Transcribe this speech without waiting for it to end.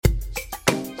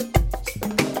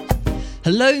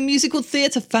Hello, musical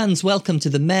theatre fans. Welcome to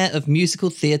the Mayor of Musical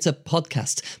Theatre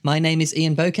podcast. My name is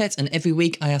Ian Boquet, and every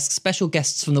week I ask special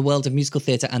guests from the world of musical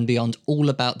theatre and beyond all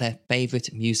about their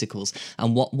favourite musicals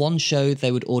and what one show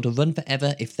they would order run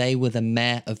forever if they were the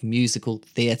Mayor of Musical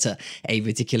Theatre, a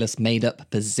ridiculous made-up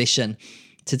position.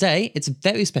 Today, it's a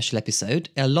very special episode.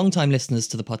 Long-time listeners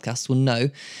to the podcast will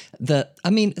know that,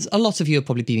 a lot of you have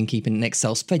probably been keeping an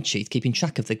Excel spreadsheet, keeping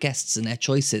track of the guests and their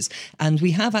choices, and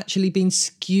we have actually been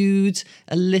skewed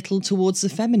a little towards the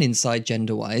feminine side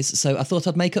gender-wise, so I thought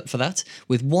I'd make up for that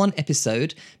with one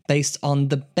episode based on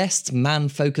the best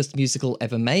man-focused musical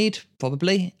ever made,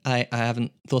 probably. I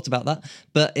haven't thought about that,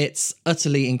 but it's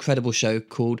utterly incredible show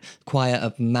called Choir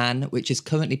of Man, which is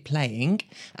currently playing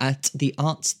at the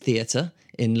Arts Theatre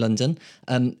in London.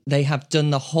 They have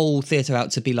done the whole theatre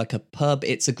out to be like a pub.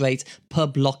 It's a great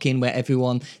pub lock-in where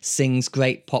everyone sings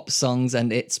great pop songs,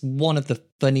 and it's one of the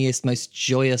funniest, most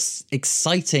joyous,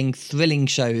 exciting, thrilling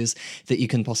shows that you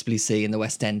can possibly see in the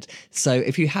West End. So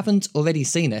if you haven't already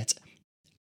seen it,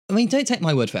 don't take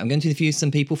my word for it. I'm going to interview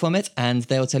some people from it and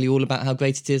they'll tell you all about how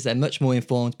great it is. They're much more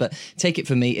informed, but take it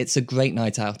from me, it's a great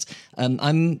night out.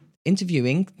 I'm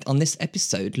interviewing on this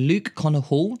episode Luke Connor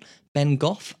Hall, Ben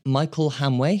Goff, Michael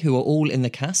Hamway, who are all in the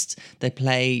cast. They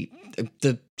play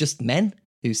the just men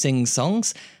who sing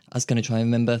songs. I was going to try and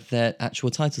remember their actual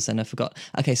titles then, I forgot.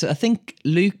 Okay, so I think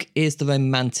Luke is the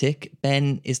romantic,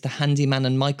 Ben is the handyman,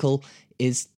 and Michael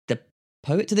is the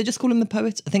poet. Do they just call him the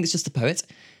poet? I think it's just the poet.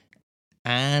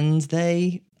 And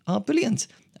they are brilliant.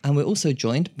 And we're also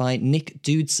joined by Nick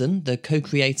Dudson, the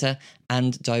co-creator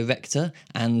and director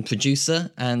and producer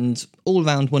and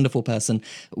all-round wonderful person.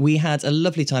 We had a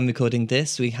lovely time recording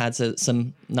this. We had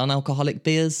some non-alcoholic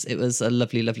beers. It was a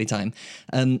lovely, lovely time.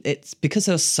 It's because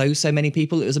there are so many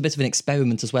people, it was a bit of an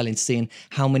experiment as well in seeing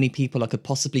how many people I could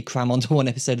possibly cram onto one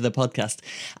episode of the podcast.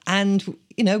 And,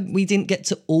 we didn't get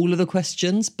to all of the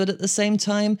questions, but at the same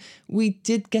time, we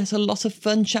did get a lot of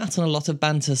fun chat and a lot of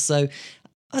banter. So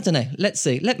I don't know. Let's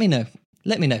see. Let me know.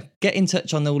 Get in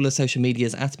touch on all the social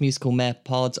medias at Musical Mayor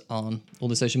Pod on all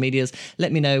the social medias.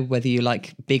 Let me know whether you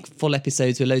like big full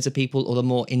episodes with loads of people or the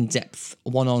more in-depth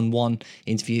one-on-one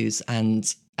interviews.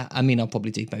 And I'll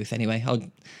probably do both anyway.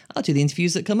 I'll do the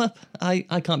interviews that come up. I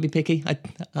can't be picky.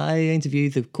 I interview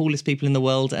the coolest people in the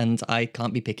world and I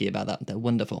can't be picky about that. They're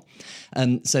wonderful.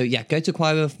 So yeah, go to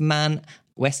Choir of Man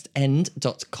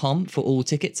westend.com for all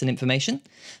tickets and information.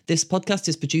 This podcast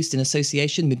is produced in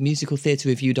association with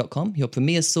musicaltheatrereview.com, your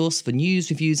premier source for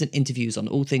news, reviews and interviews on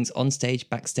all things onstage,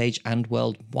 backstage and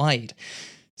worldwide.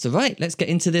 So right, let's get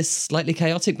into this slightly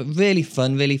chaotic but really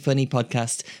fun, really funny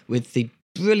podcast with the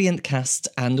brilliant cast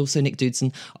and also Nick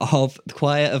Dudson of the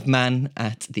Choir of Man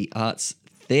at the Arts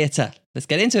Theatre. Let's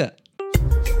get into it.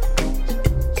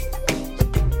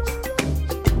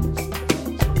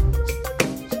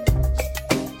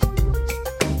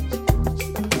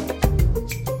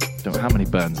 How many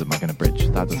burns am I going to bridge?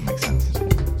 That doesn't make sense.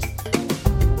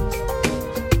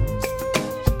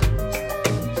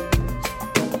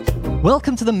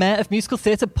 Welcome to the Mayor of Musical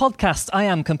Theatre podcast. I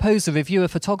am composer, reviewer,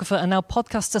 photographer and now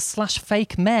podcaster /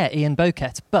 fake mayor Ian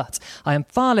Boquet, but I am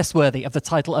far less worthy of the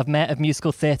title of Mayor of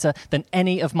Musical Theatre than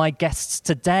any of my guests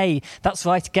today. That's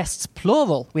right, guests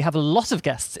plural. We have a lot of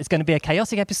guests. It's going to be a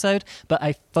chaotic episode, but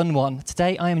a fun one.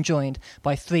 Today I am joined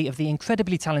by three of the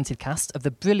incredibly talented cast of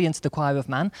the brilliant The Choir of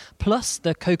Man, plus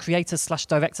the co-creator /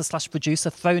 director /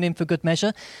 producer thrown in for good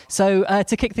measure. So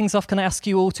to kick things off, can I ask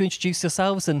you all to introduce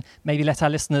yourselves and maybe let our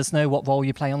listeners know what role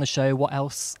you play on the show, what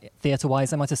else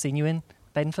theatre-wise I might have seen you in?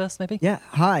 Ben first, maybe? Yeah,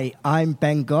 hi, I'm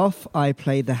Ben Goff. I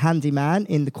play the handyman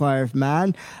in The Choir of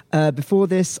Man. Before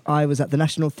this, I was at the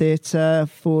National Theatre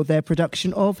for their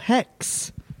production of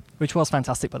Hex. Which was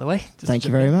fantastic, by the way. Thank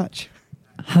you very much.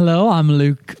 Hello, I'm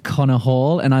Luke Connor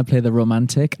Hall and I play the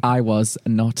romantic. I was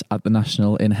not at the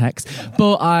National in Hex,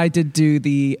 but I did do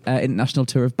the international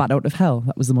tour of Bat Out of Hell.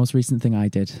 That was the most recent thing I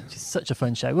did. It's such a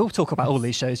fun show. We'll talk about all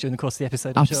these shows during the course of the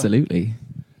episode. Absolutely.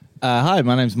 Hi,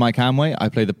 my name's Mike Hamway. I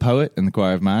play the poet in The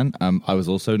Choir of Man. I was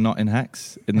also not in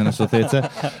Hex in the National Theatre.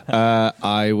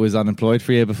 I was unemployed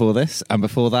for a year before this, and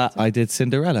before that I did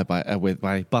Cinderella by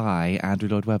Andrew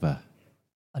Lloyd Webber.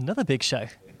 Another big show.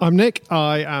 I'm Nick.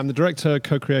 I am the director,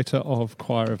 co-creator of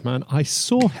Choir of Man. I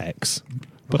saw Hex,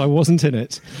 but I wasn't in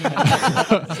it.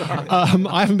 I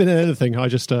haven't been in anything. I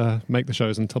just make the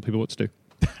shows and tell people what to do.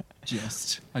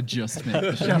 I just make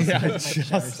the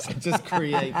show. Just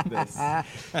create this.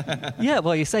 Yeah,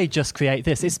 well, you say just create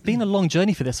this. It's been a long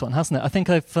journey for this one, hasn't it? I think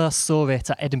I first saw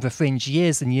it at Edinburgh Fringe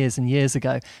years and years and years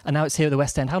ago, and now it's here at the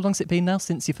West End. How long's it been now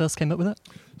since you first came up with it?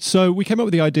 So we came up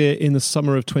with the idea in the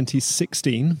summer of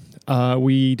 2016.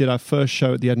 We did our first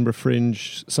show at the Edinburgh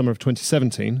Fringe summer of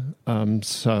 2017.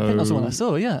 So I think that's the one I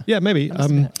saw, yeah. Yeah, maybe.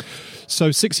 So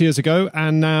 6 years ago,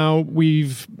 and now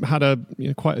we've had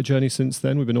quite a journey since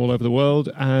then. We've been all over the world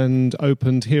and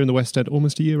opened here in the West End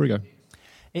almost a year ago.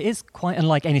 It is quite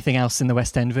unlike anything else in the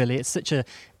West End, really. It's such a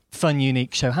fun,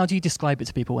 unique show. How do you describe it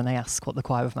to people when they ask what the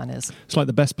Choir of Man is? It's like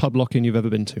the best pub lock-in you've ever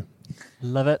been to.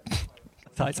 Love it.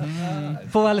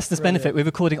 For our listeners' benefit, we're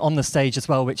recording on the stage as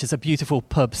well, which is a beautiful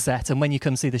pub set. And when you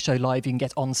come see the show live, you can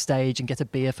get on stage and get a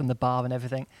beer from the bar and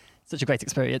everything. Such a great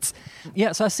experience.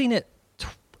 Yeah, so I've seen it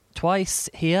twice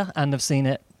here, and I've seen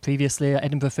it previously at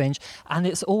Edinburgh Fringe, and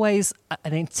it's always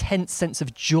an intense sense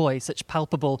of joy, such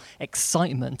palpable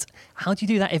excitement. How do you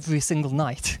do that every single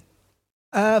night?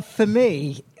 For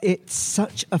me, it's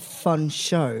such a fun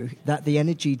show that the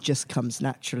energy just comes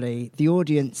naturally. The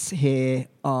audience here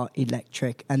are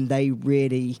electric, and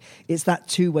it's that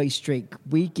two-way streak.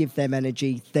 We give them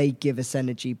energy, they give us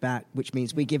energy back, which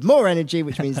means we give more energy,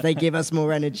 which means they give us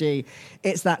more energy.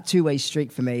 It's that two-way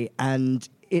streak for me, and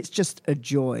it's just a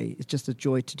joy. It's just a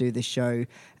joy to do this show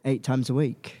 8 times a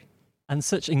week. And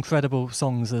such incredible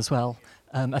songs as well.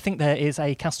 I think there is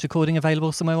a cast recording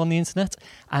available somewhere on the internet,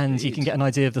 and you can get an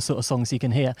idea of the sort of songs you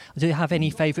can hear. Do you have any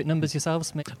favourite numbers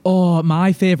yourselves? Oh,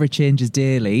 my favourite changes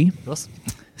daily. Of course.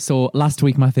 So last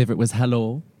week my favourite was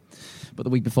Hello, but the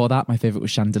week before that my favourite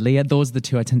was Chandelier. Those are the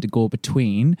two I tend to go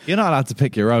between. You're not allowed to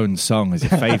pick your own song as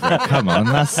your favourite. Come on,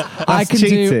 that's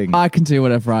cheating. I can do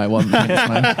whatever I want.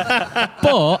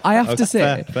 But I have to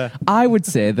say, fair. I would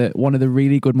say that one of the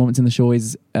really good moments in the show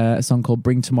is a song called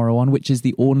Bring Tomorrow On, which is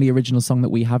the only original song that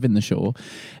we have in the show.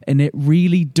 And it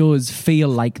really does feel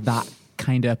like that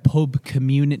kind of pub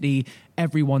community,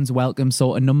 everyone's welcome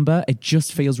sort of number. It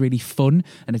just feels really fun,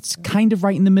 and it's kind of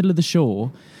right in the middle of the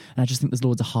show. And I just think there's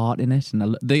loads of heart in it,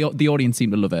 and the audience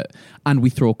seem to love it. And we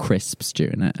throw crisps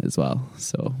during it as well.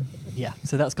 So yeah,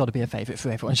 so that's got to be a favourite for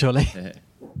everyone, surely.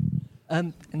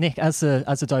 Nick, as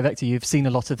a director, you've seen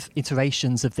a lot of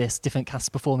iterations of this, different casts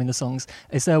performing the songs.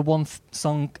 Is there one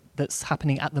song that's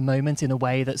happening at the moment in a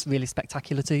way that's really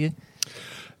spectacular to you?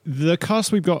 The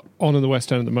cast we've got on in the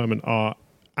West End at the moment are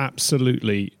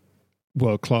absolutely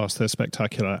world-class. They're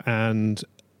spectacular. And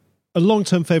a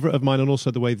long-term favourite of mine, and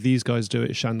also the way these guys do it,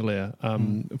 is Chandelier,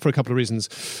 for a couple of reasons.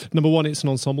 Number one, it's an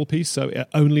ensemble piece, so it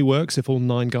only works if all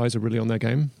 9 guys are really on their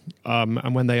game.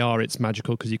 And when they are, it's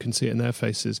magical because you can see it in their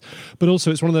faces. But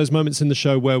also, it's one of those moments in the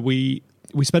show where we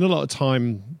spend a lot of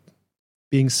time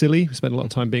being silly, we spend a lot of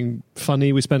time being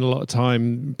funny, we spend a lot of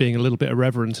time being a little bit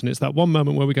irreverent, and it's that one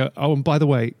moment where we go, oh, and by the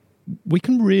way, we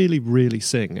can really, really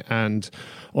sing. And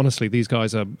honestly, these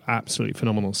guys are absolutely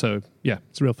phenomenal. So yeah,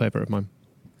 it's a real favourite of mine.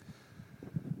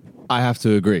 I have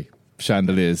to agree.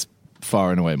 Chandelier's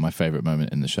far and away my favourite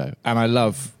moment in the show. And I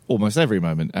love almost every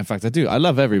moment. In fact, I do. I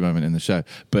love every moment in the show.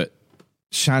 But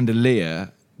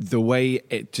Chandelier, the way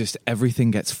it just, everything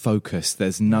gets focused.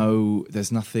 There's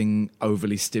nothing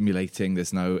overly stimulating.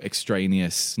 There's no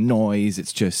extraneous noise.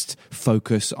 It's just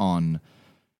focus on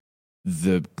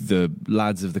the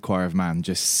lads of the Choir of Man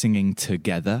just singing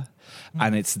together.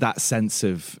 And it's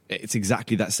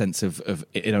exactly that sense of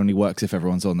it only works if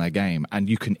everyone's on their game, and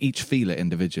you can each feel it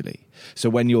individually. So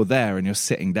when you're there and you're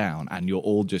sitting down and you're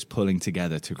all just pulling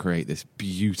together to create this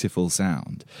beautiful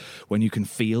sound, when you can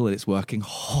feel that it's working,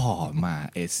 oh man,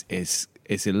 it's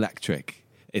electric,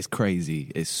 it's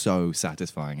crazy, it's so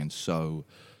satisfying and so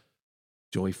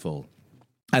joyful.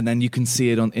 And then you can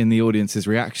see it in the audience's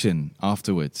reaction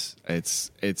afterwards.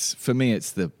 It's for me,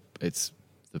 it's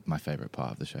my favourite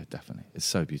part of the show, definitely. It's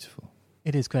so beautiful.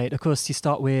 It is great. Of course, you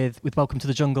start with Welcome to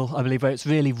the Jungle, I believe, where it's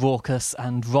really raucous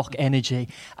and rock energy,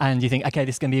 and you think, okay,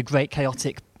 this is going to be a great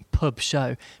chaotic pub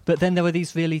show. But then there were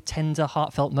these really tender,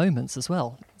 heartfelt moments as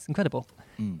well. It's incredible.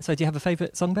 So do you have a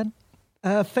favourite song, Ben?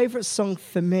 Favourite song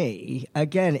for me,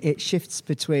 again, it shifts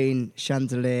between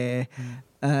Chandelier.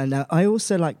 Now, I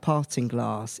also like Parting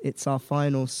Glass. It's our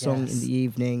final song in the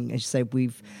evening. As you say,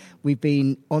 we've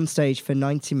been on stage for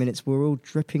 90 minutes. We're all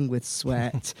dripping with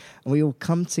sweat, and we all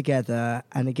come together.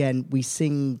 And again, we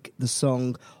sing the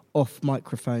song off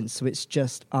microphones, so it's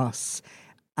just us.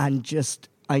 And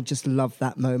I just love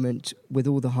that moment with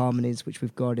all the harmonies which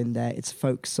we've got in there. It's a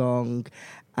folk song,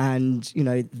 and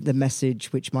the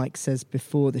message which Mike says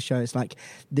before the show is like,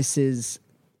 this is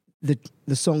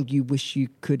the song you wish you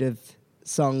could have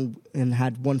sung and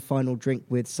had one final drink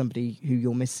with somebody who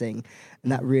you're missing,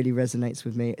 and that really resonates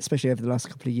with me, especially over the last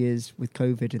couple of years with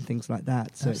COVID and things like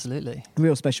that. So absolutely, it's a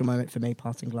real special moment for me,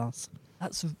 Parting Glass.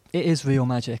 It is real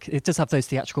magic. It does have those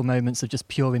theatrical moments of just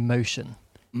pure emotion.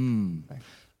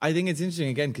 I think it's interesting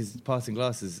again because Passing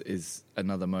Glass is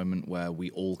another moment where we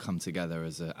all come together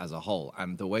as a whole,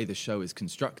 and the way the show is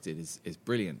constructed is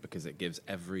brilliant because it gives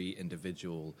every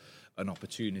individual an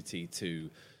opportunity to,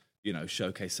 you know,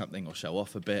 showcase something or show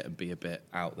off a bit and be a bit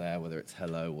out there, whether it's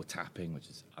hello or tapping, which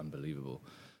is unbelievable.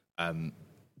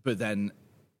 But then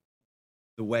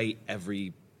the way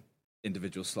every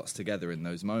individual slots together in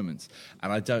those moments,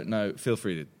 and I don't know. Feel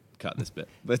free to cut this bit,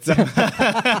 but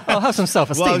I'll have some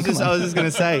self-esteem. Well, I was just going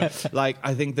to say, like,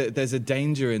 I think that there's a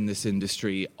danger in this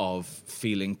industry of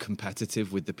feeling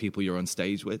competitive with the people you're on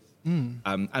stage with,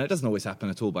 and it doesn't always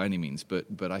happen at all by any means.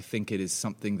 But I think it is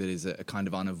something that is a kind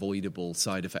of unavoidable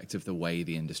side effect of the way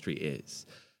the industry is,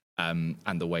 and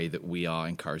the way that we are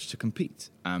encouraged to compete.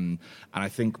 And I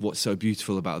think what's so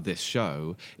beautiful about this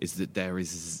show is that there is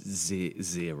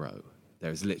zero. There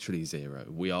is literally zero.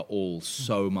 We are all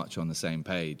so much on the same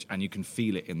page, and you can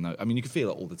feel it you can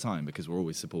feel it all the time because we're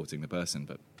always supporting the person.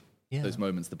 But those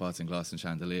moments, the Passing Glass and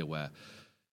Chandelier, where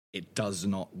it does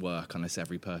not work unless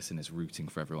every person is rooting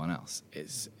for everyone else,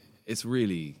 it's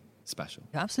really special.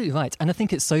 You're absolutely right. And I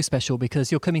think it's so special because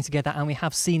you're coming together and we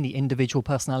have seen the individual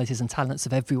personalities and talents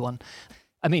of everyone.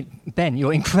 I mean, Ben,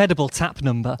 your incredible tap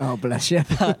number. Oh, bless you.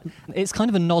 It's kind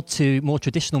of a nod to more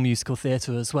traditional musical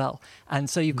theatre as well. And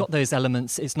so you've got those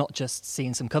elements. It's not just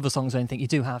seeing some cover songs or anything. You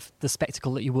do have the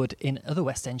spectacle that you would in other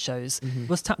West End shows.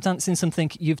 Was tap dancing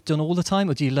something you've done all the time,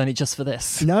 or do you learn it just for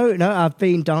this? No, I've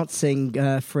been dancing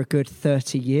for a good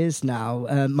 30 years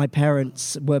now. My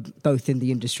parents were both in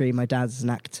the industry. My dad's an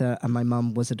actor and my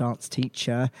mum was a dance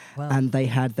teacher. Wow. And they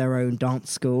had their own dance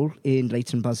school in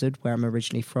Leighton Buzzard, where I'm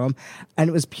originally from.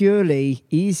 And it was purely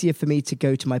easier for me to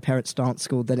go to my parents' dance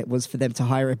school than it was for them to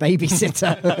hire a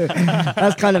babysitter.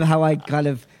 That's kind of how I kind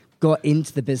of got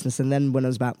into the business. And then when I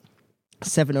was about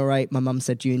 7 or 8, my mum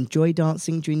said, "Do you enjoy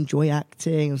dancing? Do you enjoy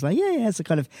acting?" I was like, yeah. So I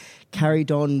kind of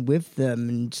carried on with them.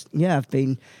 And yeah, I've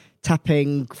been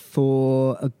tapping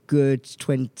for a good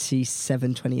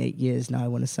 27, 28 years now, I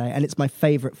want to say. And it's my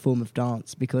favourite form of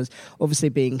dance because obviously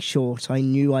being short, I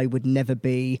knew I would never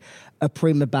be a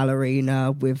prima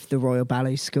ballerina with the Royal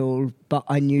Ballet School, but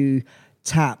I knew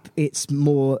tap, it's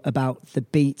more about the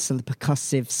beats and the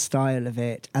percussive style of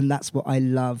it. And that's what I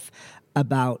love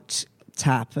about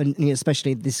tap, and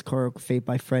especially this choreography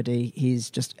by Freddie. He's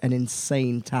just an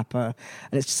insane tapper,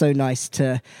 and it's so nice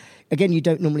to... Again, you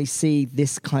don't normally see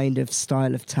this kind of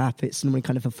style of tap. It's normally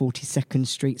kind of a 42nd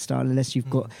Street style, unless you've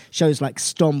got shows like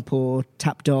Stomp or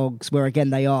Tap Dogs, where again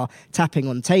they are tapping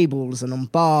on tables and on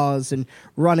bars and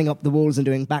running up the walls and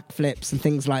doing backflips and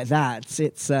things like that.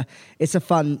 It's a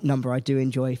fun number. I do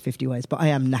enjoy 50 Ways, but I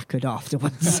am knackered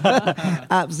afterwards.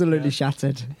 Absolutely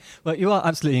shattered. Well, you are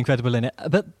absolutely incredible in it.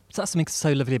 But that's something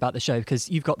so lovely about the show, because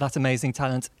you've got that amazing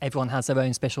talent. Everyone has their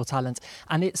own special talent,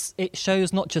 and it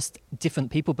shows not just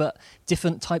different people, but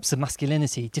different types of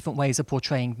masculinity, different ways of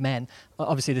portraying men.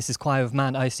 Obviously, this is Choir of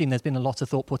Man. I assume there's been a lot of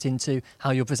thought put into how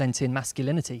you're presenting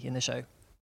masculinity in the show.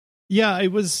 Yeah,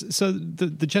 it was. So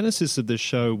the genesis of this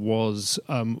show was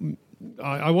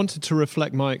I wanted to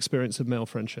reflect my experience of male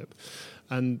friendship.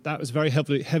 And that was very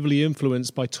heavily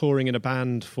influenced by touring in a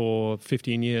band for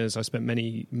 15 years. I spent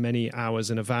many, many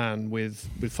hours in a van with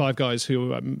 5 guys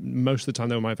who, most of the time,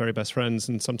 they were my very best friends,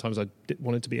 and sometimes I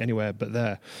wanted to be anywhere but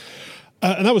there.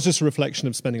 And that was just a reflection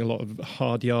of spending a lot of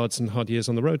hard yards and hard years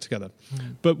on the road together.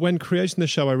 But when creating the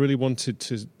show, I really wanted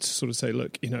to sort of say,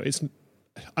 look,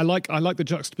 I like the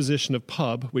juxtaposition of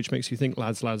pub, which makes you think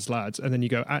lads, lads, lads, and then you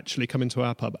go, actually come into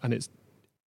our pub, and it's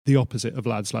the opposite of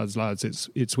lads, lads, lads.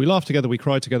 It's we laugh together, we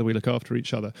cry together, we look after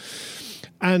each other.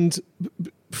 And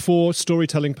for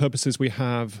storytelling purposes, we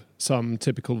have some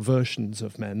typical versions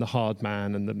of men, the hard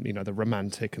man and the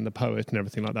romantic and the poet and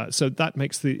everything like that. So that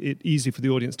makes it easy for the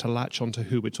audience to latch onto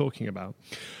who we're talking about.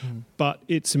 But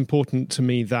it's important to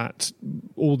me that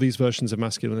all these versions of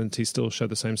masculinity still show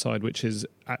the same side, which is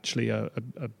actually a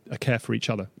care for each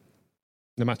other,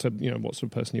 no matter what sort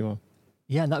of person you are.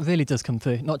 Yeah, and that really does come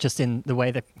through, not just in the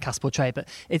way the cast portray, but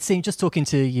it seems, just talking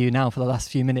to you now for the last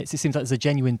few minutes, it seems like there's a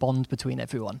genuine bond between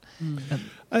everyone.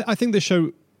 I think the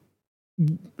show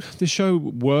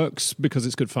works because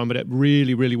it's good fun, but it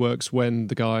really, really works when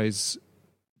the guys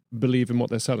believe in what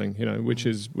they're selling, which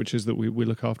is that we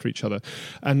look after each other.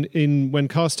 And when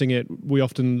casting it, we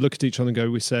often look at each other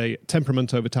and we say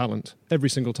temperament over talent every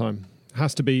single time. It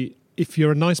has to be, if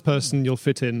you're a nice person, you'll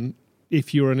fit in.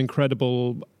 If you're an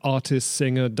incredible artist,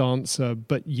 singer, dancer,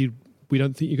 but we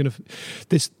don't think you're going to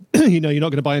you're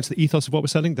not going to buy into the ethos of what we're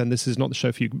selling, then this is not the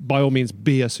show for you. By all means,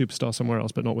 be a superstar somewhere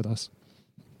else, but not with us.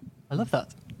 I love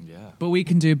that. Yeah. But we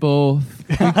can do both.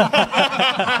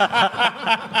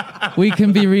 We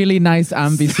can be really nice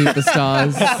and be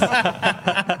superstars.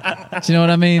 Do you know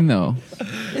what I mean, though?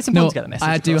 It's important to get the message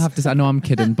I do across. have to say, I know I'm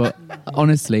kidding, but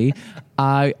honestly,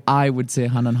 I would say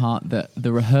hand on heart that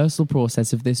the rehearsal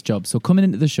process of this job, so coming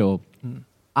into the show,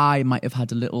 I might have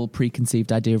had a little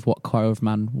preconceived idea of what Choir of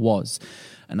Man was,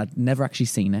 and I'd never actually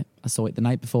seen it. I saw it the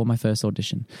night before my first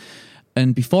audition.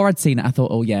 And before I'd seen it, I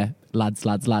thought, oh yeah, lads,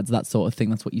 that sort of thing.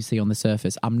 That's what you see on the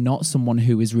surface. I'm not someone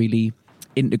who is really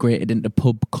integrated into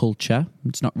pub culture.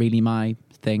 It's not really my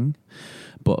thing.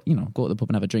 But, you know, go to the pub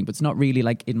and have a drink. But it's not really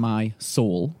like in my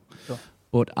soul. Sure.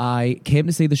 But I came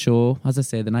to see the show, as I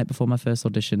say, the night before my first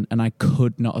audition, and I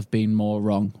could not have been more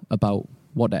wrong about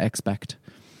what to expect.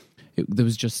 There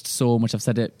was just so much, I've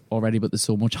said it already, but there's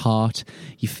so much heart.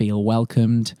 You feel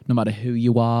welcomed, no matter who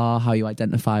you are, how you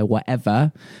identify,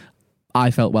 whatever.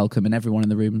 I felt welcome, and everyone in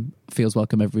the room feels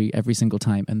welcome every single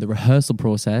time. And the rehearsal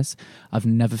process, I've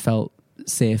never felt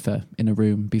safer in a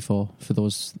room before for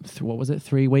those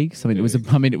 3 weeks. I mean, it was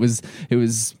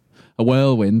a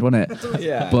whirlwind, wasn't it?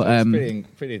 Yeah, but it was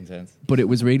pretty intense. But it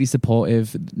was really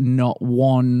supportive. Not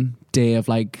one day of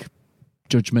like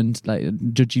judgment, like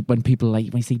judgy when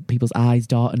you see people's eyes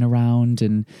darting around,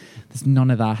 and there's none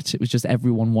of that. It was just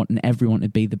everyone wanting everyone to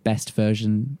be the best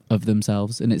version of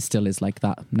themselves, and it still is like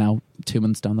that now 2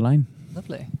 months down the line.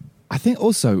 Lovely. I think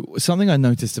also something I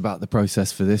noticed about the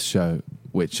process for this show,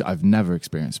 which I've never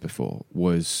experienced before,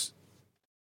 was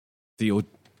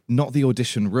not the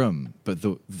audition room, but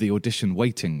the audition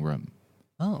waiting room.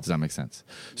 Oh. Does that make sense?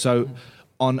 So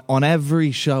on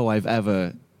every show I've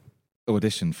ever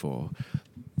auditioned for,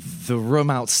 the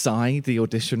room outside the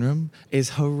audition room is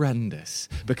horrendous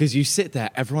because you sit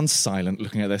there, everyone's silent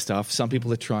looking at their stuff. Some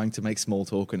people are trying to make small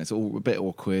talk and it's all a bit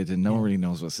awkward and no one really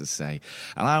knows what to say.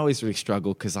 And I always really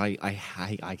struggle because I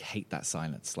hate that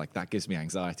silence. Like that gives me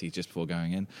anxiety just before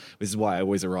going in. This is why I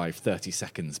always arrive 30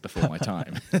 seconds before my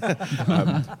time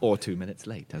or 2 minutes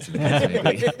late, as it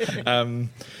may be.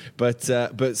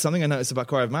 But something I noticed about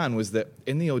Choir of Man was that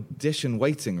in the audition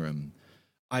waiting room,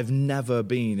 I've never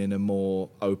been in a more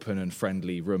open and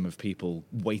friendly room of people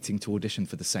waiting to audition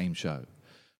for the same show.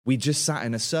 We just sat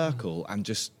in a circle and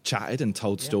just chatted and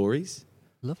told stories.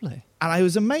 Lovely. And it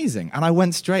was amazing. And I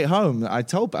went straight home. I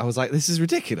was like, this is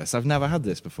ridiculous. I've never had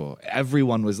this before.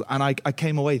 Everyone was, and I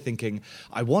came away thinking,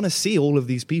 I want to see all of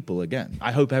these people again.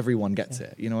 I hope everyone gets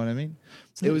it. You know what I mean?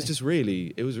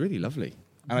 Absolutely. It was really lovely.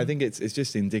 And I think it's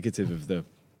just indicative of the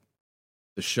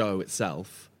show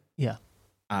itself. Yeah.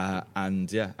 And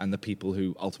the people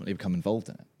who ultimately become involved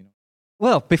in it. You know?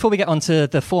 Well, before we get on to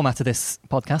the format of this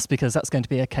podcast, because that's going to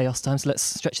be a chaos time, so let's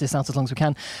stretch this out as long as we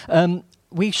can.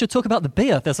 We should talk about the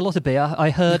beer. There's a lot of beer. I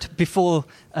heard before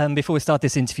we start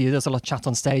this interview, there's a lot of chat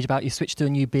on stage about you switched to a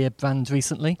new beer brand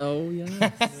recently. Oh,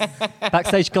 yeah.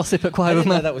 Backstage gossip at Choir of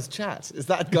Man. That was chat. Is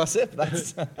that gossip?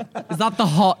 Is that the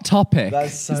hot topic?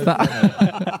 That's so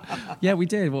Yeah, we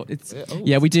did. Well,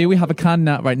 yeah, we do. We have a can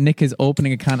now. Right, Nick is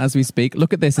opening a can as we speak.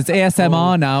 Look at this. It's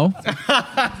ASMR now.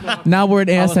 Now we're in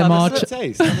ASMR. Have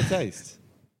a taste.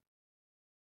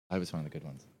 I was one of the good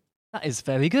ones. That is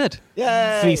very good.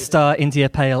 Yay! 3-star India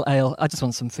Pale Ale. I just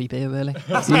want some free beer, really.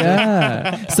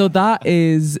 Yeah. So that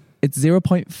is, it's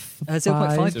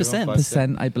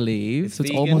 0.5%, I believe. It's so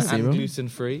it's vegan almost and zero.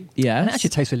 gluten-free. Yeah. And it actually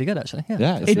tastes really good, actually.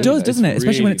 Yeah. It does, doesn't it?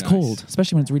 Especially when really it's cold. nice.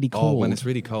 Especially when it's really cold. Oh, when it's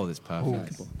really cold, it's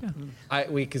perfect.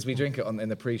 Because we drink it in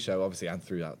the pre-show, obviously, and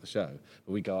throughout the show.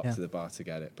 But we go up to the bar to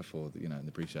get it before, in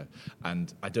the pre-show.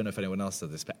 And I don't know if anyone else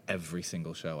does this, but every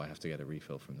single show I have to get a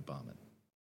refill from the barman.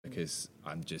 Because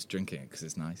I'm just drinking it because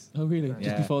it's nice. Oh, really? Yeah.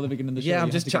 Just before the beginning of the show? Yeah, I'm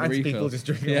just chatting to people, just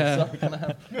drinking. Yeah.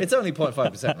 It's only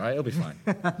 0.5%, right? It'll be fine.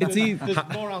 There's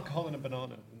more alcohol in a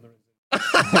banana than there is.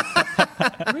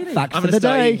 Really? Fact I'm for going to the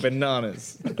start day. eating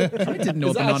bananas. I didn't know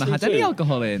Is that banana actually had any true?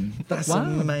 alcohol in. That's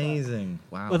amazing.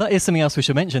 Wow. Well, that is something else we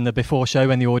should mention, the before show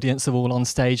when the audience are all on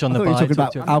stage on I the thought you bar.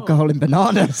 were talking about alcohol in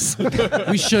bananas.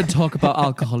 We should talk about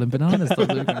alcohol and bananas. That's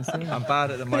what we were going to say. I'm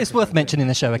bad at the But it's worth mentioning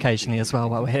the show occasionally as well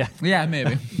while we're here. Yeah,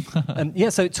 maybe.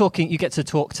 So you get to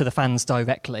talk to the fans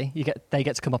directly. They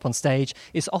get to come up on stage.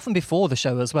 It's often before the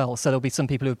show as well. So there'll be some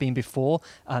people who have been before.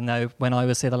 I know when I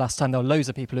was here the last time, there were loads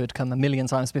of people who had come a million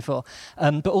times before.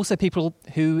 But also people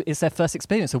who it's their first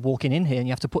experience of walking in here, and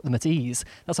you have to put them at ease.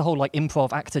 That's a whole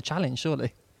improv actor challenge,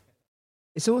 surely.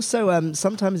 It's also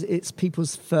sometimes it's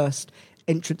people's first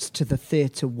entrance to the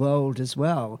theatre world as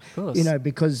well. Of course.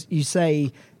 Because you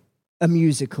say a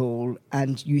musical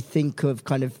and you think of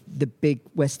kind of the big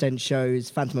West End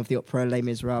shows, Phantom of the Opera, Les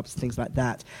Miserables, things like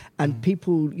that. And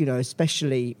people,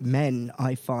 especially men,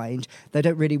 I find, they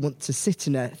don't really want to sit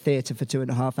in a theatre for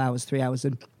 2.5 hours, 3 hours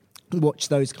and watch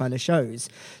those kind of shows.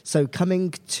 So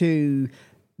coming to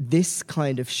this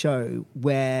kind of show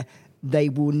where they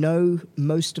will know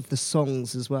most of the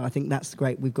songs as well. I think that's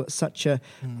great. We've got such a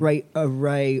great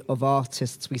array of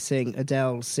artists. We sing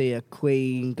Adele, Sia,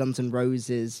 Queen, Guns N'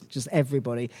 Roses, just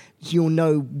everybody. You'll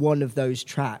know one of those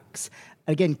tracks.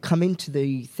 Again, come into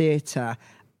the theatre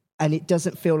and it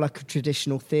doesn't feel like a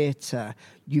traditional theatre.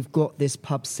 You've got this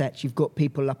pub set, you've got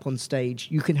people up on stage.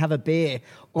 You can have a beer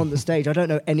on the stage. I don't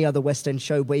know any other West End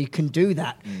show where you can do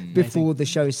that before the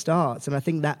show starts. And I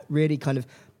think that really kind of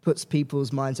puts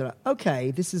people's minds like, okay,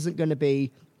 this isn't going to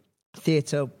be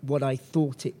theatre what I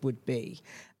thought it would be.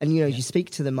 And, you know, you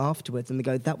speak to them afterwards and they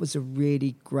go, that was a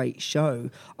really great show.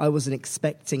 I wasn't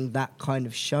expecting that kind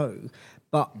of show,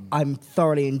 but I'm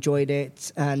thoroughly enjoyed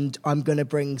it and I'm going to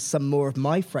bring some more of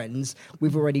my friends.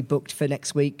 We've already booked for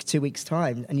next week, 2 weeks'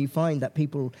 time. And you find that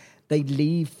people, they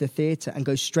leave the theatre and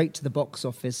go straight to the box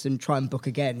office and try and book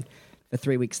again for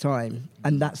 3 weeks' time.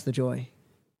 And that's the joy.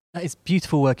 That is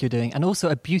beautiful work you're doing, and also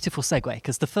a beautiful segue,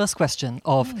 because the first question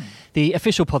of the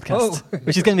official podcast,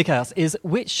 which is going to be chaos, is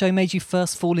which show made you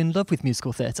first fall in love with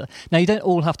musical theatre? Now, you don't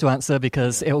all have to answer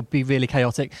because it will be really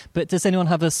chaotic, but does anyone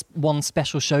have one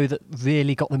special show that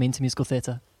really got them into musical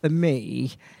theatre? For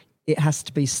me, it has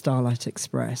to be Starlight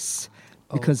Express,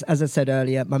 because as I said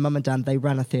earlier, my mum and dad, they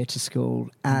ran a theatre school,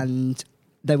 and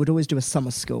they would always do a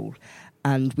summer school,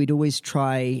 and we'd always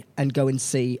try and go and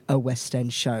see a West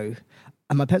End show.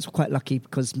 And my parents were quite lucky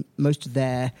because most of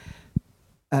their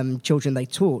children they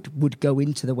taught would go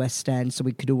into the West End, so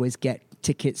we could always get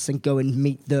tickets and go and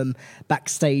meet them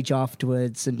backstage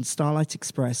afterwards. And Starlight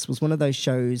Express was one of those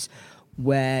shows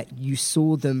where you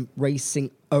saw them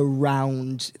racing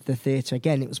around the theatre.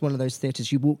 Again, it was one of those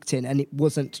theatres you walked in and it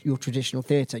wasn't your traditional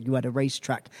theatre. You had a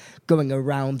racetrack going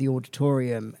around the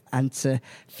auditorium, and to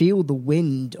feel the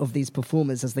wind of these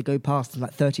performers as they go past them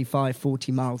like 35,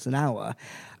 40 miles an hour,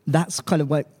 that's kind of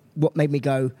what made me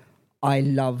go, I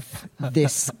love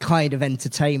this kind of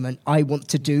entertainment. I want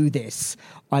to do this.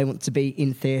 I want to be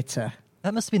in theatre.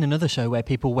 That must have been another show where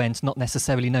people went not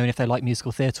necessarily knowing if they like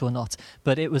musical theatre or not,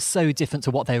 but it was so different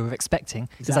to what they were expecting.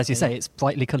 Because as you say, it's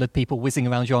brightly coloured people whizzing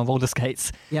around you on roller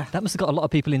skates. Yeah. That must have got a lot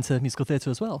of people into musical theatre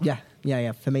as well.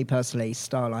 Yeah. For me personally,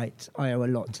 Starlight, I owe a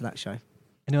lot to that show.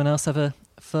 Anyone else have a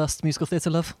first musical theatre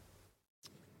love?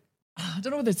 I don't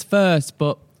know whether it's first,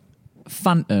 but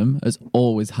Phantom has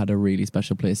always had a really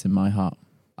special place in my heart.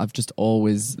 I've just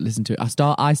always listened to it.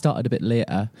 I started a bit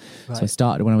later, so I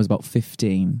started when I was about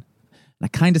 15. And I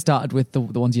kind of started with the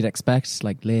ones you'd expect,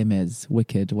 like Les Mis,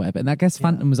 Wicked, whatever. And I guess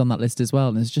Phantom was on that list as well.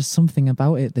 And there's just something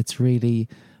about it that's really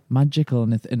magical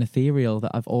and ethereal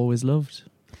that I've always loved.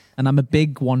 And I'm a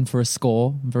big one for a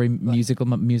score. I'm very musical.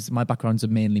 My backgrounds are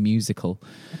mainly musical.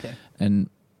 Okay. And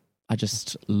I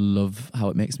just love how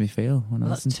it makes me feel when I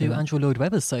listen to it. That's 2 Andrew Lloyd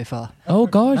Webbers so far. Oh,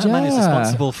 God, that man is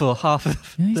responsible for half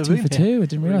of he's the 2 room for 2. I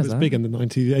didn't realise that. It was big in the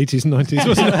 80s and 90s,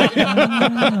 wasn't it?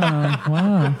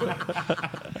 Wow.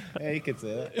 Yeah, you could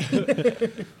say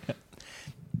that.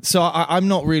 So I'm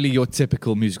not really your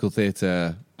typical musical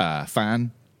theatre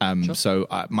fan. So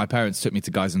my parents took me to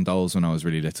Guys and Dolls when I was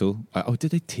really little.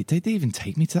 Did they even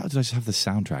take me to that? Or did I just have the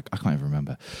soundtrack? I can't even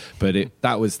remember. But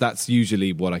that's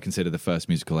usually what I consider the first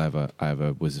musical I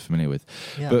ever was familiar with.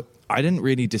 Yeah. But I didn't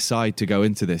really decide to go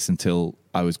into this until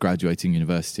I was graduating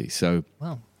university. So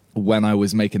when I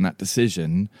was making that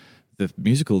decision, the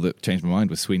musical that changed my mind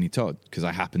was Sweeney Todd, because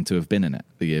I happened to have been in it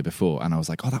the year before, and I was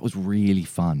like, that was really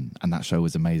fun, and that show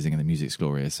was amazing, and the music's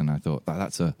glorious, and I thought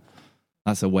that's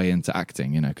a way into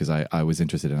acting, because I was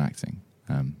interested in acting.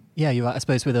 Yeah, you're right. I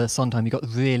suppose with a Sondheim, you got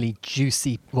really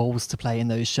juicy roles to play in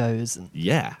those shows.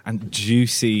 Yeah, and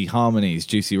juicy harmonies,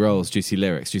 juicy roles, juicy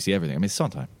lyrics, juicy everything. I mean,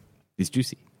 Sondheim is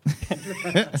juicy.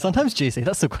 Sometimes juicy.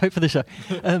 That's the quote for the show.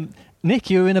 Nick,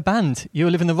 you were in a band. You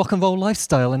were living the rock and roll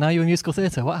lifestyle, and now you're in musical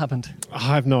theatre. What happened? I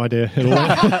have no idea.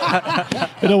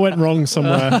 It all went wrong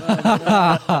somewhere.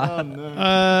 Oh,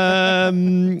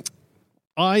 no.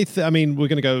 I mean, we're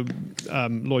going to go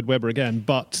Lloyd Webber again,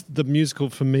 but the musical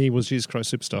for me was Jesus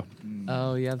Christ Superstar.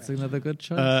 Oh, yeah, that's another good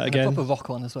choice. Again, a proper rock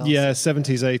one as well. Yeah,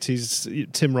 70s,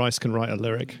 80s. Tim Rice can write a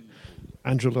lyric.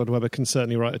 Andrew Lloyd Webber can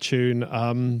certainly write a tune.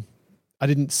 I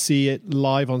didn't see it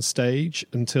live on stage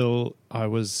until I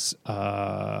was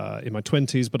in my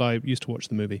 20s, but I used to watch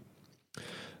the movie,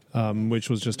 which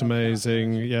was just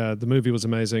amazing. Yeah, the movie was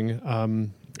amazing.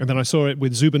 And then I saw it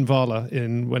with Zubin Vala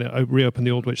when it reopened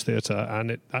the Aldwych Theatre,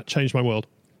 and that changed my world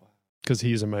because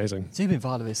he's amazing. Zubin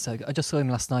Vala is so good. I just saw him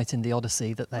last night in the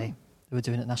Odyssey that they were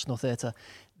doing at National Theatre.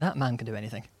 That man can do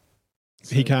anything.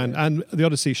 He can. And the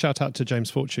Odyssey, shout out to James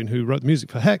Fortune, who wrote the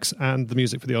music for Hex and the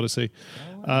music for the Odyssey,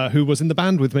 who was in the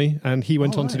band with me, and he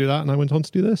went on to do that, and I went on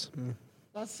to do this.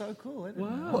 That's so cool, isn't it?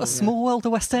 Wow. What a small world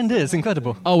the West End is.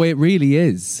 Incredible. Oh, it really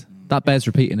is. That bears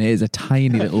repeating. It is a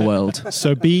tiny little world.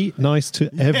 So be nice to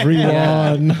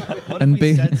everyone. And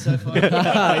be yeah.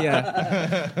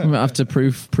 I'm gonna have to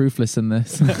proofless in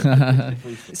this.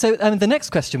 So the next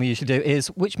question we usually do is,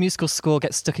 which musical score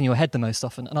gets stuck in your head the most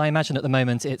often? And I imagine at the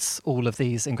moment it's all of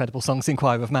these incredible songs in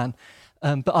Choir of Man.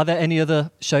 But are there any other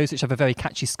shows which have a very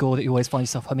catchy score that you always find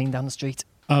yourself humming down the street?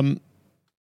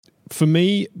 For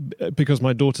me, because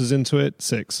my daughter's into it,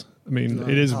 Six. I mean,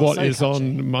 it is what so is catchy.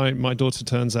 on. My daughter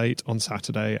turns 8 on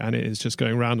Saturday, and it is just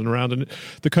going round and around. And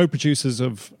the co-producers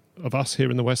of us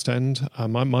here in the West End,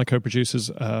 my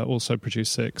co-producers also produce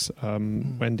Six.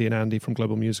 Wendy and Andy from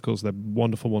Global Musicals. They're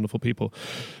wonderful, wonderful people.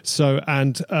 So,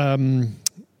 and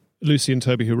Lucy and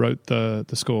Toby, who wrote the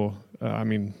score. I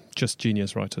mean, just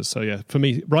genius writers. So yeah, for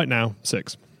me, right now,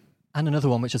 Six. And another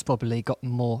one which has probably got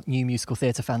more new musical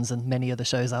theatre fans than many other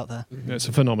shows out there. Yeah, it's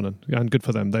a phenomenon, and good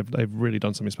for them. They've really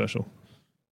done something special.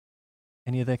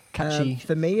 Any other catchy...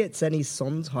 For me, it's any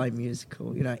Sondheim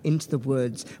musical, Into the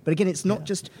Woods. But again, it's not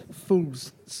just full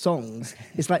songs.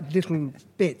 It's like little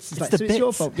bits. It's like, the so it's your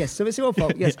bits. fault. Yes, so it's your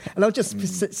fault. Yes. And I'll just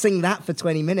sing that for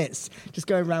 20 minutes, just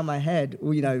going around my head.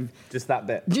 Or, Just that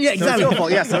bit. Yeah, exactly. So it's your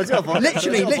fault. Yes, so it's your fault.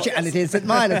 Literally, and it is at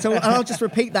mine. And I'll just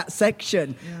repeat that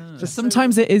section. Just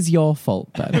Sometimes it is your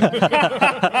fault, Ben. It's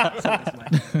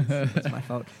my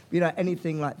fault.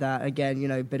 Anything like that.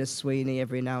 Again, a bit of Sweeney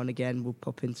every now and again will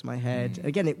pop into my head.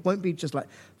 Again, it won't be just like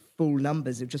full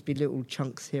numbers. It'll just be little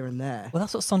chunks here and there. Well,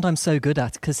 that's what Sondheim's so good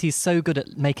at, because he's so good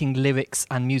at making lyrics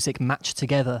and music match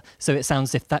together. So it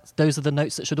sounds as if those are the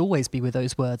notes that should always be with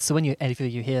those words. So if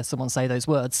you hear someone say those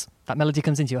words, that melody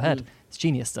comes into your head. It's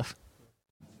genius stuff.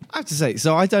 I have to say,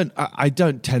 so I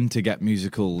don't tend to get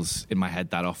musicals in my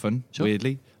head that often,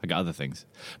 weirdly. I get other things.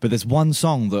 But there's one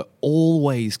song that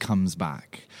always comes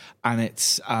back, and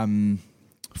it's from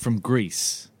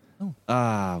Grease.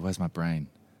 Where's my brain?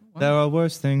 Wow. There are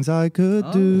worse things I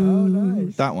could do. Oh,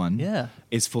 nice. That one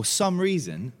is, for some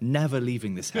reason, never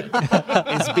leaving this head.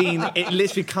 It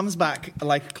literally comes back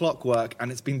like clockwork,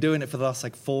 and it's been doing it for the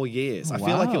last 4 years. I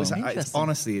feel like it's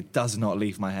honestly, it does not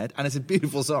leave my head. And it's a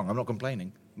beautiful song. I'm not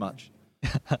complaining much.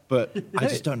 But I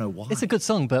just don't know why. It's a good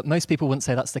song, but most people wouldn't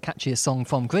say that's the catchiest song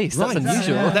from Grease. That's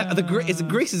unusual.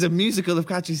 Grease is a musical of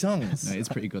catchy songs. No, it's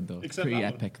pretty good, though. It's pretty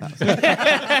epic, that song.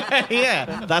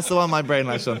 Yeah, that's the one my brain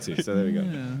latched onto. So there we go.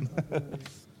 Yeah.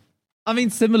 I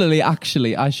mean, similarly,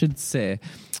 actually, I should say,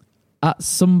 at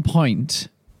some point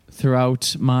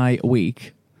throughout my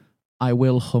week, I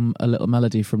will hum a little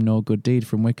melody from No Good Deed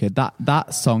from Wicked.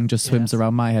 That song just swims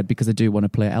around my head because I do want to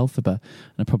play Elphaba,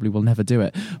 and I probably will never do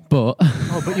it. But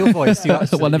but your voice, you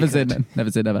absolutely well, never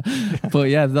could. say never. But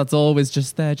yeah, that's always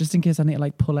just there, just in case I need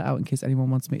to pull it out in case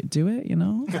anyone wants me to do it.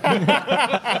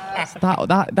 So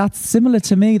that's similar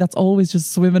to me. That's always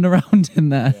just swimming around in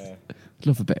there. Yeah.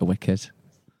 Love a bit of Wicked.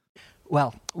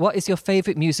 Well, what is your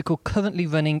favourite musical currently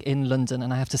running in London?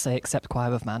 And I have to say, except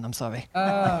Choir of Man, I'm sorry. You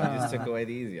just took away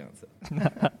the easy answer.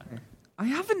 I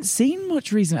haven't seen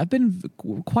much recently. I've been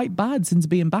quite bad since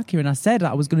being back here, and I said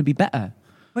I was going to be better.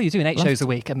 Well, you're doing 8 shows a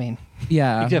week, I mean.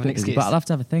 Yeah. You do have an excuse. But I'll have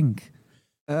to have a think.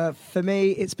 For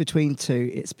me, it's between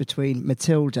two. It's between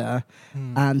Matilda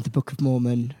and The Book of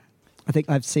Mormon. I think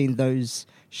I've seen those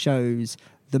shows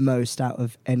the most out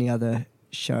of any other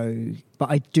show. But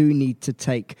I do need to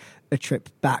take a trip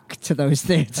back to those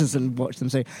theatres and watch them.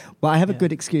 So, I have a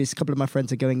good excuse. A couple of my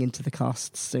friends are going into the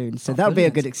cast soon. So that'll be a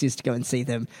good excuse to go and see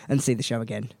them and see the show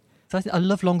again. So I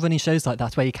love long-running shows like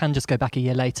that where you can just go back a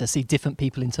year later, see different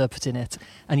people interpreting it.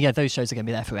 And yeah, those shows are going to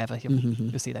be there forever.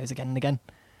 You'll see those again and again.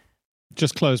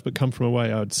 Just closed, but Come From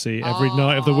Away I would see every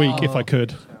night of the week if I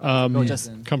could.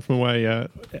 Come From Away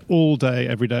all day,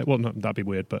 every day. Well, no, that'd be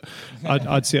weird, but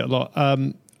I'd see it a lot.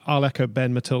 I'll echo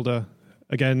Ben, Matilda.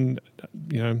 Again,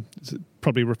 it's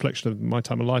probably a reflection of my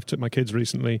time of life. Took my kids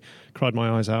recently, cried my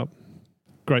eyes out.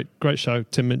 Great show.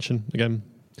 Tim Minchin, again,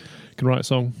 can write a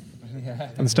song.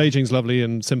 And the staging's lovely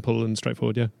and simple and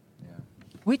straightforward, yeah.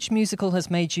 Which musical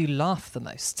has made you laugh the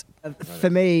most? For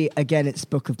me, again, it's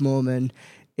Book of Mormon.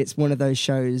 It's one of those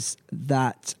shows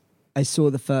that I saw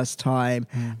the first time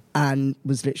and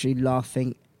was literally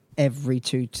laughing every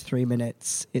 2 to 3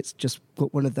 minutes. It's just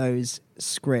got one of those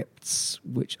scripts,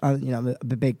 which I'm a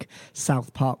big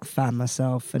South Park fan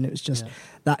myself, and it was just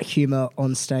that humour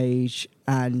on stage.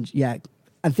 And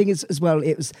thing is as well,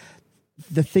 it was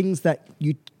the things that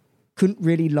you couldn't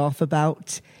really laugh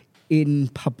about in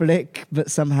public, but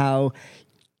somehow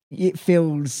you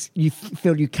feel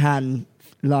you can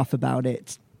laugh about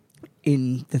it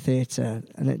in the theatre.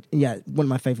 And one of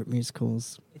my favourite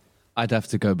musicals. I'd have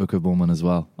to go Book of Mormon as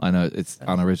well. I know it's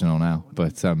unoriginal now,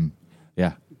 but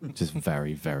just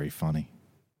very, very funny.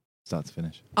 start to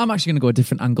finish? I'm actually going to go a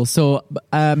different angle. So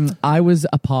I was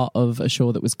a part of a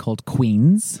show that was called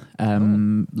Queens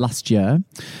last year.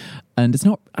 And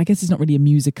I guess it's not really a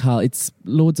musical. It's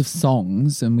loads of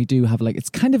songs. And we do have it's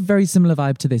kind of very similar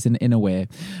vibe to this in a way.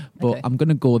 But Okay. I'm going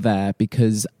to go there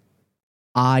because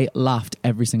I laughed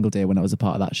every single day when I was a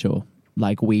part of that show.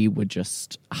 We were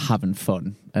just having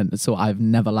fun. And so I've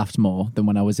never laughed more than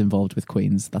when I was involved with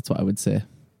Queens. That's what I would say.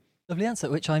 Lovely answer,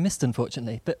 which I missed,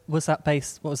 unfortunately. But was that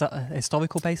a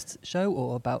historical-based show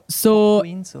or about So,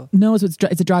 Queens? Or? no, so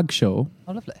it's a drag show.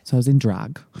 Oh, lovely. So I was in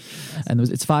drag, and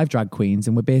it's 5 drag queens,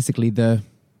 and we're basically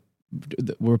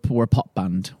we're a pop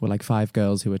band. We're 5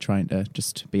 girls who are trying to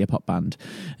just be a pop band,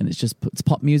 and it's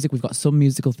pop music. We've got some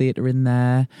musical theatre in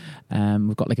there.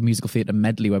 We've got a musical theatre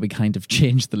medley where we kind of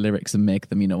change the lyrics and make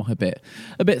them, a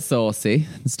bit saucy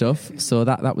and stuff. So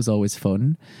that was always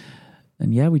fun.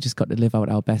 And yeah, we just got to live out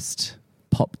our best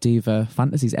pop diva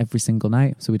fantasies every single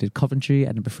night. So we did Coventry,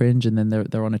 Edinburgh Fringe, and then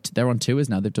they're on tours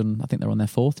now. I think they're on their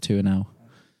 4th tour now.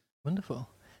 Wonderful.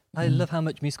 I love how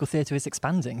much musical theatre is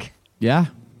expanding. Yeah.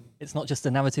 It's not just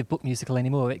a narrative book musical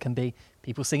anymore. It can be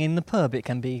people singing in the pub. It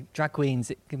can be drag queens.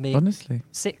 It can be Honestly.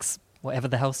 Six, whatever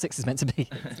the hell Six is meant to be.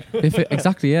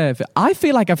 Exactly, yeah. I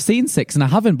feel like I've seen Six and I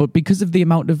haven't, but because of the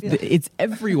amount of... it's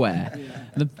everywhere.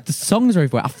 The songs are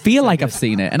everywhere. I feel like I've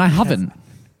seen it and I haven't.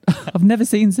 I've never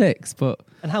seen Six, but...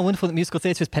 And how wonderful that musical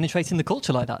theatre is penetrating the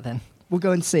culture like that then. We'll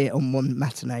go and see it on one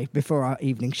matinee before our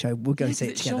evening show. We'll go and see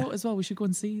it It's together. short as well. We should go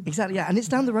and see them. Exactly, yeah. And it's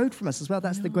down the road from us as well.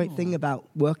 That's the great thing about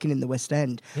working in the West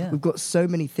End. Yeah. We've got so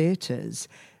many theatres,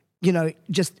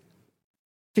 just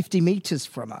 50 metres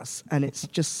from us. And it's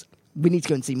just, we need to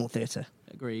go and see more theatre.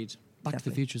 Agreed. Back to the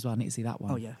Definitely. Future as well. I need to see that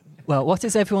one. Oh, yeah. Well, what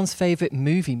is everyone's favourite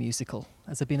movie musical?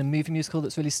 Has there been a movie musical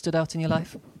that's really stood out in your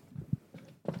life?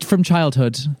 From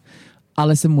childhood,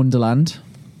 Alice in Wonderland.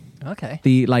 Okay.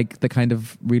 The kind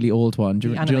of really old one. Do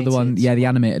you know the one? animated Yeah, the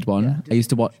animated one.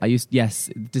 Yeah.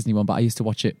 Yes, Disney one, but I used to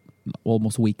watch it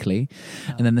almost weekly.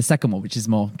 And then the second one, which is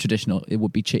more traditional, it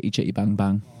would be Chitty Chitty Bang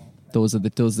Bang. Those are the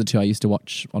 2 I used to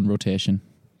watch on rotation.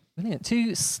 Brilliant.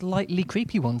 2 slightly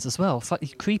creepy ones as well. Slightly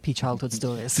creepy childhood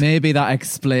stories. Maybe that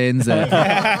explains it.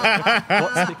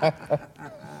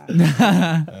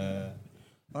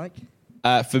 Mike?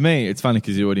 For me, it's funny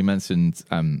because you already mentioned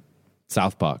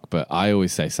South Park, but I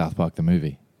always say South Park the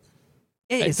movie.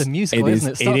 It is a musical,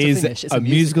 isn't it? Start It to is finish. It's a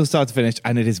musical start to finish,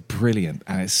 and it is brilliant,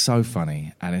 and it's so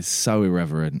funny, and it's so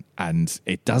irreverent, and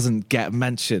it doesn't get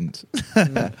mentioned.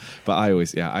 But I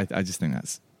just think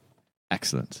that's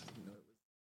excellent.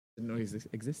 Didn't know he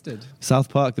existed. South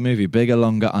Park the movie, bigger,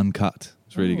 longer, uncut.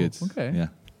 It's really good. Okay. Yeah,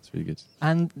 it's really good.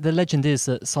 And the legend is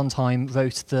that Sondheim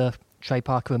wrote Trey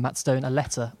Parker and Matt Stone a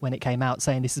letter when it came out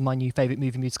saying this is my new favourite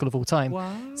movie musical of all time.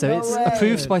 Wow. So it's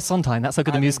approved by Sondheim. That's how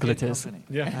good a musical it is.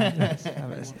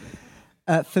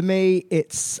 For me,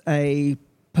 it's a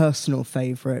personal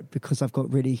favourite because I've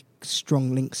got really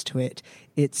strong links to it.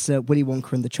 It's Willy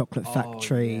Wonka and the Chocolate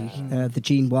Factory, the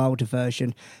Gene Wilder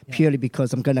version, purely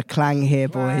because I'm going to clang here,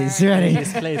 boys. Ready?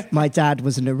 Yes, please. My dad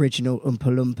was an original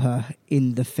Oompa Loompa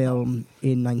in the film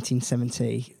in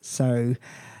 1970. So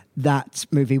that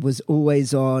movie was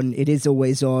always on. It is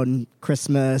always on.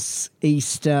 Christmas,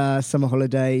 Easter, summer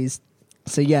holidays.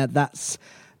 So yeah, that's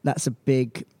a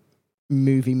big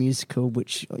movie musical,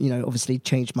 which obviously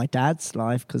changed my dad's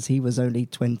life because he was only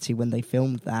 20 when they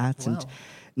filmed that, Wow. and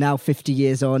now 50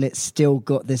 years on, it's still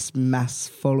got this mass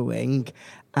following,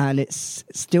 and it's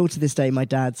still to this day my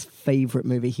dad's favourite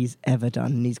movie he's ever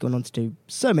done, and he's gone on to do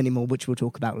so many more, which we'll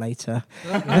talk about later.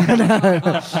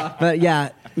 But yeah,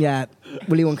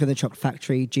 Willy Wonka and the Chocolate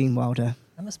Factory, Gene Wilder.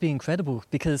 That must be incredible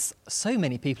because so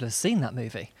many people have seen that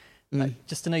movie. Like,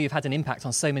 just to know you've had an impact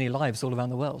on so many lives all around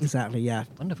the world. Exactly, yeah.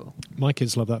 Wonderful. My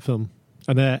kids love that film,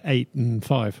 and they're 8 and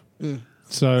 5.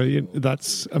 So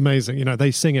that's amazing.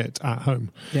 They sing it at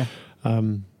home. Yeah. Yeah.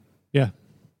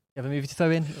 You have a movie to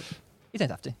throw in? You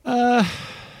don't have to.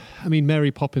 I mean, Mary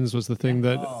Poppins was the thing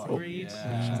that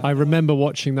I remember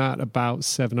watching that about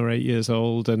 7 or 8 years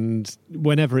old, and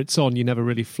whenever it's on, you never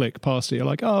really flick past it. You're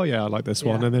like, oh yeah, I like this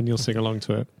one, and then you'll sing along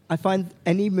to it. I find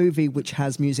any movie which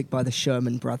has music by the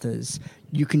Sherman Brothers,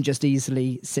 you can just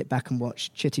easily sit back and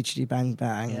watch Chitty Chitty Bang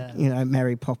Bang,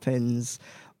 Mary Poppins,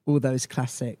 all those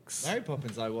classics. Mary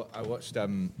Poppins, I watched...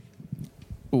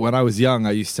 when I was young,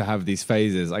 I used to have these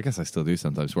phases, I guess I still do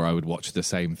sometimes, where I would watch the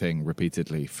same thing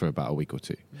repeatedly for about a week or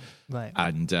two. Right.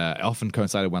 And it often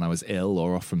coincided when I was ill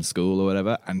or off from school or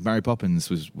whatever. And Mary Poppins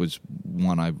was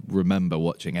one I remember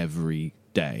watching every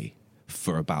day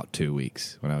for about 2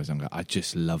 weeks when I was younger. I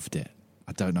just loved it.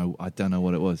 I don't know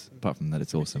what it was, apart from that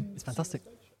it's awesome. It's fantastic.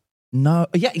 No,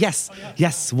 yes,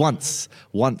 once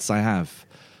I have.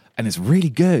 and it's really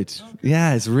good.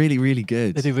 Yeah, it's really, really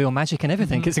good. They do real magic and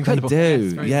everything. It's incredible. They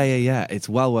do. Yeah. It's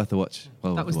well worth a watch.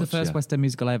 That was the first West End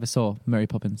musical I ever saw, Mary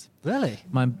Poppins. Really?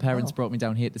 My parents brought me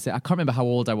down here to see. I can't remember how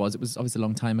old I was. It was obviously a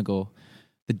long time ago.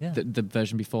 The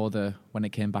version before when it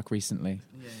came back recently.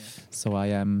 So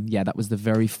that was the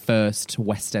very first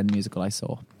West End musical I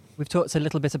saw. We've talked a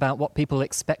little bit about what people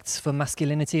expect from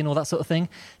masculinity and all that sort of thing.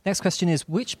 Next question is,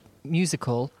 which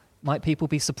musical might people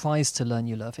be surprised to learn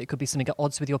you love? It could be something at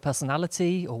odds with your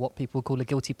personality, or what people call a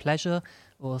guilty pleasure,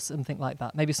 or something like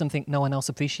that. Maybe something no one else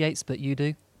appreciates, but you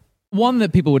do. One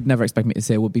that people would never expect me to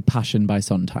say would be Passion by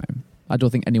Sondheim. I don't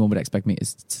think anyone would expect me to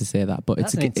say that, but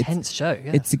That's an intense show.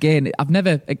 Yeah. It's again, I've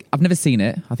never seen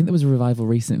it. I think there was a revival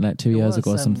recently, like 2 years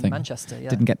ago or something. Manchester, yeah.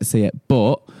 Didn't get to see it,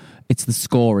 but it's the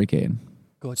score again.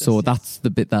 Gorgeous, so yes. that's the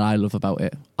bit that I love about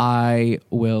it. I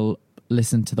will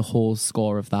listen to the whole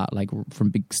score of that, like from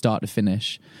big start to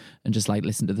finish, and just like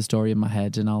listen to the story in my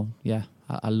head, and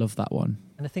I love that one.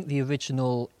 And I think the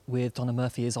original with Donna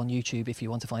Murphy is on YouTube if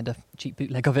you want to find a cheap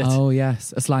bootleg of it. Oh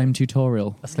yes, a slime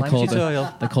tutorial.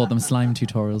 They call them slime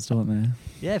tutorials, don't they?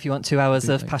 Yeah, if you want 2 hours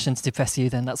of passion to depress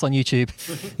you, then that's on YouTube.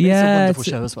 Yeah, it's a wonderful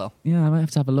show as well. Yeah, I might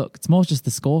have to have a look. It's more just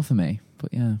the score for me,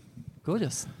 but yeah.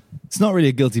 Gorgeous. It's not really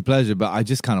a guilty pleasure, but I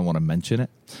just kind of want to mention it.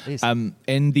 Please.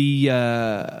 In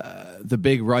the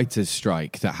big writers'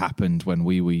 strike that happened when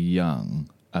we were young,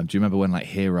 do you remember when like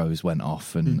Heroes went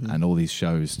off and all these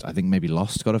shows? I think maybe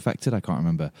Lost got affected. I can't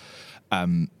remember.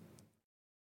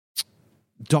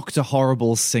 Dr.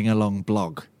 Horrible's sing-along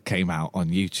blog came out on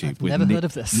YouTube. I've never heard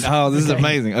of this. Oh, this is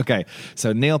amazing. Okay,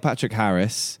 so Neil Patrick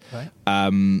Harris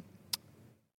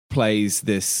plays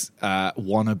this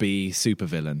wannabe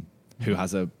supervillain who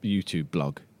has a YouTube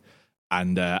blog.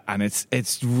 And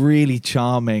it's really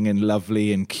charming and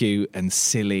lovely and cute and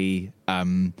silly.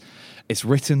 It's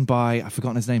written by, I've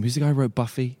forgotten his name. Who's the guy who wrote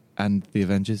Buffy and the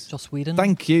Avengers? Joss Whedon.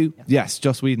 Thank you. Yeah. Yes,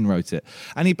 Joss Whedon wrote it.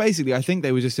 And he basically, I think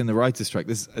they were just in the writer's strike.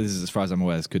 This is as far as I'm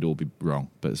aware. This could all be wrong,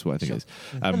 but it's what I think it is.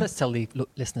 Well, let's tell the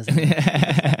listeners.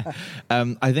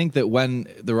 I think that when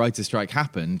the writer's strike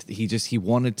happened, he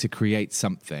wanted to create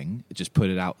something, just put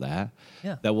it out there.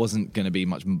 Yeah. There wasn't going to be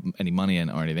any money in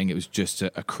it or anything. It was just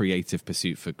a creative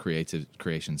pursuit for creative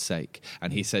creation's sake.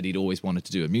 And he said he'd always wanted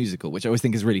to do a musical, which I always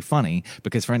think is really funny,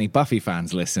 because for any Buffy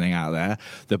fans listening out there,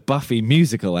 the Buffy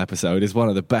musical episode is one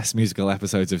of the best musical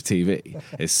episodes of TV.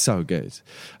 It's so good.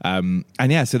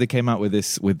 So they came out with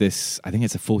this, I think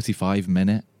it's a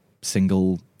 45-minute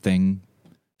single thing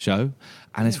show,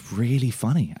 and it's really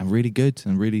funny and really good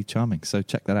and really charming. So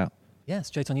check that out. Yeah,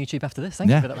 straight on YouTube after this. Thank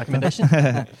you for that recommendation.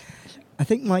 I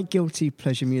think my guilty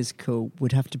pleasure musical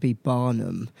would have to be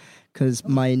Barnum, because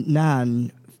my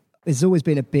nan has always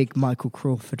been a big Michael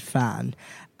Crawford fan,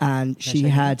 and she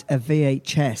had a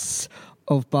VHS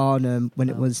of Barnum when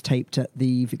it was taped at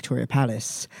the Victoria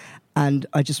Palace. And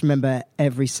I just remember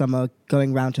every summer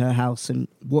going round to her house and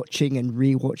watching and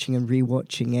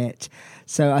rewatching it.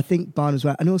 So I think Barnum's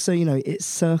well. And also, it's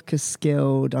circus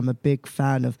skilled. I'm a big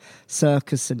fan of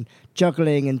circus and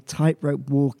juggling and tightrope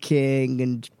walking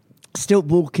and stilt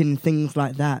walking, things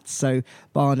like that. So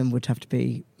Barnum would have to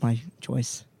be my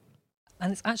choice.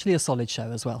 And it's actually a solid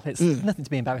show as well. It's nothing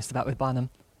to be embarrassed about with Barnum.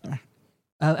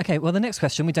 Okay, well, the next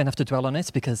question, we don't have to dwell on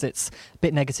it because it's a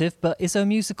bit negative, but is there a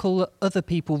musical that other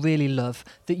people really love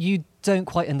that you don't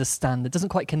quite understand, that doesn't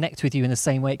quite connect with you in the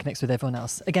same way it connects with everyone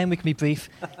else? Again, we can be brief.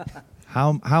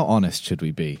 How honest should we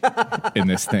be in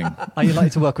this thing? Are you likely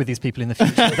to work with these people in the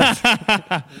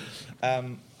future?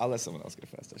 I'll let someone else go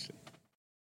first, actually.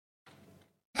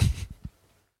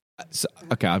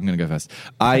 Okay, I'm going to go first.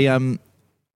 I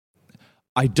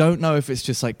don't know if it's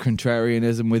just like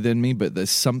contrarianism within me, but there's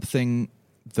something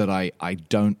that I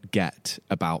don't get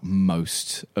about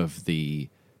most of the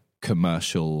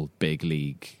commercial big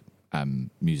league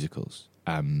musicals.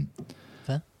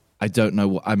 Fair. I don't know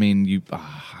what I mean.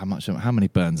 How many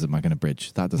burns am I going to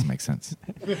bridge? That doesn't make sense.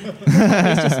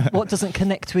 It's just what doesn't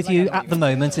connect with you at the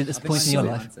moment at this point in your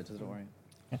life.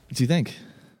 Do you think?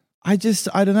 I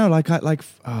don't know.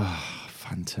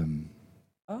 Phantom.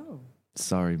 Oh.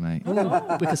 Sorry, mate.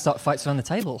 We could start fights around the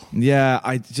table. Yeah,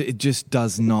 it just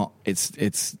does not.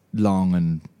 It's long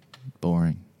and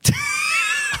boring.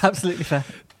 Absolutely fair.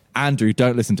 Andrew,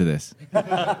 don't listen to this.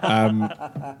 Yeah.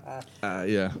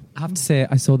 I have to say,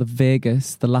 I saw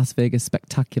the Las Vegas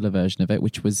spectacular version of it,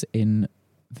 which was in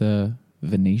the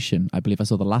Venetian. I believe I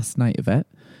saw the last night of it,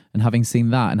 and having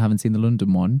seen that and having seen the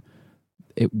London one,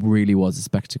 it really was a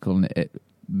spectacle, and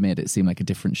made it seem like a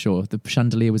different show. The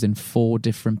chandelier was in 4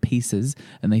 different pieces,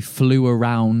 and they flew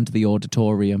around the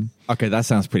auditorium. Okay, that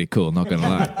sounds pretty cool. Not gonna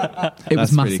lie, It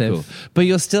was That's pretty massive. cool. But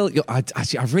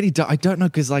I really don't. I don't know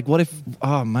because like, what if?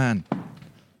 Oh man,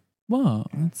 What?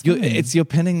 That's fine. you're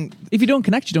pinning. If you don't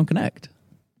connect, you don't connect.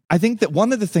 I think that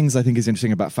one of the things I think is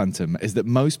interesting about Phantom is that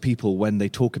most people, when they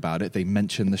talk about it, they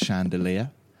mention the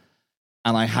chandelier.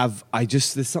 And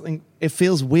there's something, it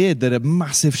feels weird that a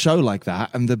massive show like that,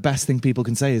 and the best thing people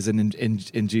can say is an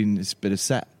ingenious bit of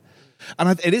set.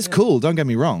 And it is cool, don't get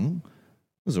me wrong.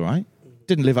 It was all right.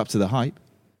 Didn't live up to the hype.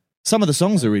 Some of the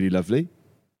songs are really lovely.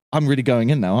 I'm really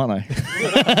going in now, aren't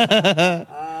I?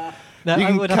 No, You I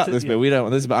can would cut have to, this bit. We don't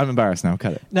want this, but I'm embarrassed now.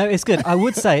 Cut it. No, it's good. I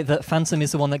would say that Phantom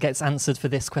is the one that gets answered for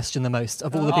this question the most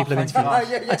of all the people I've interviewed.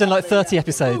 I've done like 30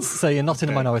 episodes, so you're not in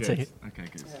a minority. Okay,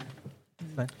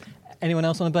 good. Anyone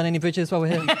else want to burn any bridges while we're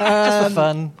here? Just for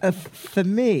fun. For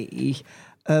me,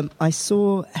 I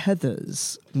saw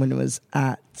Heathers when it was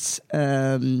at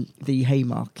the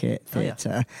Haymarket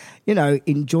Theatre. You know,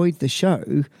 enjoyed the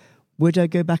show. Would I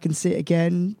go back and see it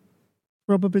again?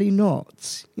 Probably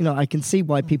not. You know, I can see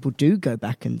why people do go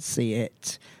back and see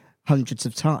it hundreds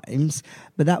of times.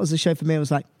 But that was a show for me. I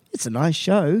was like, it's a nice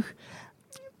show.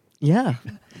 Yeah.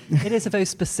 It is a very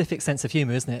specific sense of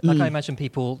humour, isn't it? Like I imagine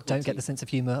people don't get the sense of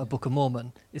humour of Book of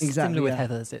Mormon. It's Exactly, similar with yeah.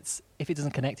 Heathers. It's if it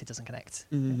doesn't connect, it doesn't connect.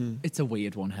 It's a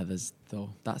weird one, Heathers, though.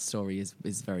 That story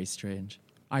is very strange.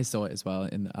 I saw it as well.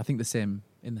 I think the same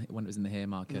when it was in the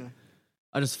Haymarket.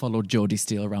 I just followed Jodie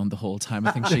Steele around the whole time.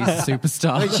 I think she's a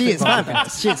superstar. Oh, she is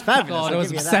fabulous. She is fabulous. God, I'll I was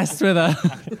give you that. obsessed with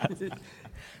her.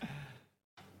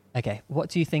 Okay, what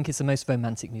do you think is the most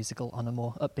romantic musical on a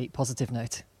more upbeat, positive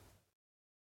note?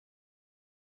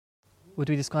 Would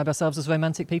we describe ourselves as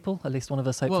romantic people? At least one of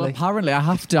us, Well, hopefully. apparently I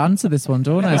have to answer this one,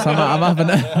 don't I? So I'm having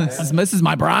this is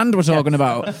my brand we're talking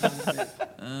about.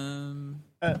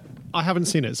 I haven't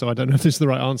seen it, so I don't know if this is the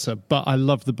right answer, but I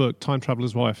love the book, Time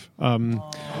Traveller's Wife.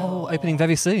 Opening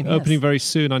very soon. Opening yes. very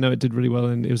soon. I know it did really well,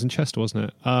 and it was in Chester, wasn't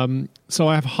it? So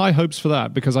I have high hopes for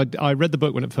that, because I read the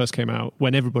book when it first came out,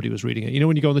 when everybody was reading it. You know,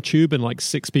 when you go on the tube and like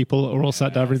 6 people are all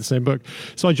sat down reading the same book.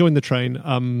 So I joined the train,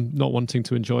 not wanting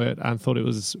to enjoy it, and thought it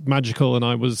was magical, and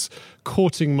I was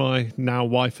courting my now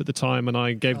wife at the time, and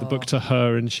I gave the book to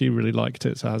her, and she really liked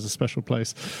it, so it has a special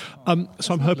place.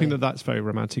 So I'm hoping that that's very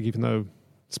romantic, even though...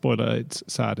 Spoiler, it's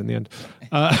sad in the end.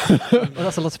 Well,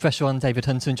 that's a lot of pressure on David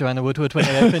Hunter and Joanna Woodward when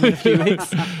they open in a few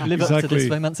weeks. Live up to this Exactly.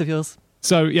 romance of yours.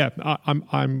 So yeah,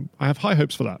 I have high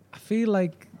hopes for that. I feel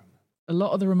like a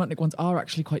lot of the romantic ones are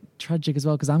actually quite tragic as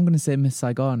well, because I'm going to say Miss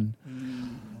Saigon.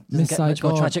 Doesn't get much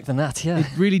more tragic than that, yeah. It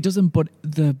really doesn't, but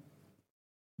the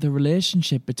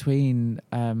relationship between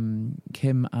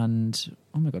Kim and,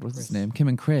 oh my God, what's his name? Kim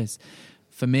and Chris,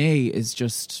 for me, is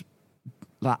just...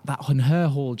 That on her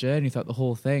whole journey throughout the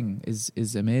whole thing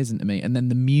is amazing to me. And then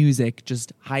the music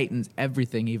just heightens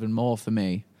everything even more for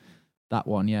me. That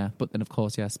one, yeah. But then, of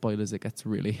course, yeah, spoilers, it gets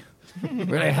really,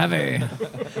 really heavy.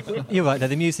 You're right, though.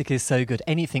 The music is so good.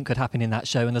 Anything could happen in that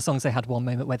show. And the songs, they had one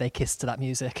moment where they kissed to that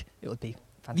music. It would be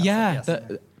fantastic. Yeah.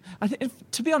 yes.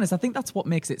 To be honest, I think that's what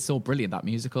makes it so brilliant, that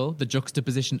musical. The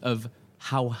juxtaposition of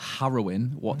how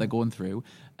harrowing what they're going through,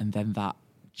 and then that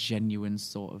genuine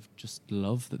sort of just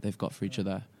love that they've got for each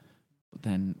other. But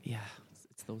then, yeah,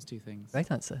 it's those two things. Great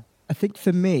answer. I think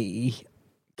for me,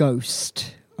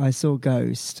 Ghost. I saw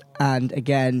Ghost, and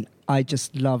again, I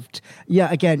just loved.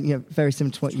 Yeah, again, you know, very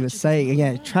similar to what you were saying.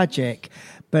 Yeah, tragic,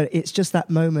 but it's just that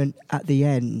moment at the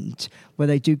end where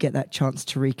they do get that chance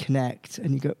to reconnect,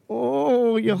 and you go,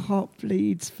 "Oh, your heart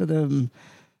bleeds for them."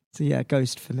 So yeah,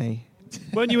 Ghost for me.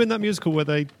 Weren't you in that musical where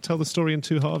they tell the story in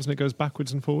 2 halves and it goes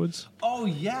backwards and forwards? Oh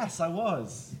yes, I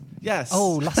was. Yes.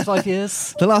 Oh, last 5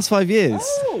 years? The last 5 years.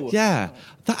 Yeah.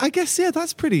 I guess, yeah,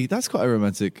 that's quite a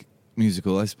romantic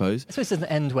musical, I suppose. I suppose it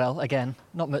doesn't end well, again.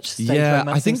 Not much stage Yeah,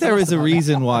 romance. I think and there stuff is a like that.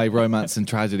 reason why romance and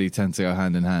tragedy tend to go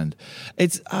hand in hand.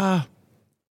 It's,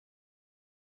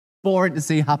 Boring to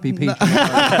see happy people.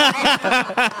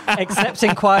 Except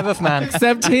in Choir of Man.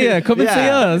 Except here, come and see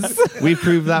us. we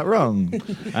proved that wrong.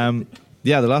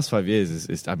 Yeah, the last 5 years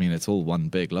is I mean, it's all one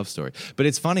big love story. But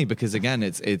it's funny because, again,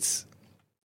 it's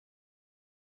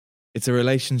a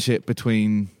relationship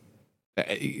between...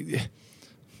 it's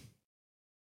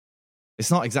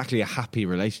not exactly a happy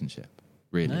relationship,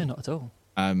 really. No, not at all.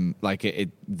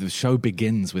 The show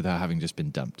begins with her having just been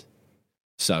dumped.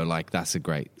 So, like, that's a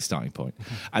great starting point.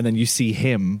 And then you see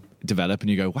him develop and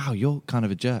you go, wow, you're kind of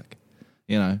a jerk,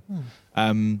 you know?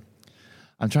 I'm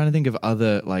trying to think of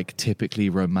other, like,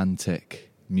 typically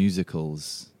romantic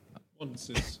musicals. Once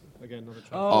is, again, another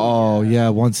track. Oh, yeah,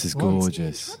 Once is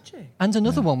gorgeous. And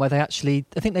another one where I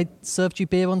think they served you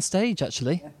beer on stage,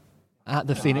 actually, at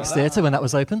the Phoenix Theatre when that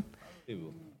was open.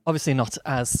 Obviously not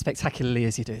as spectacularly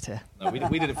as you do it here. No, we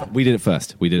did it. We did it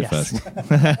first. We did Yes. it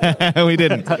first. We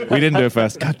didn't. We didn't do it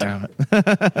first. God damn it.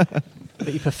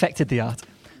 But you perfected the art.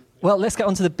 Well, let's get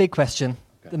on to the big question,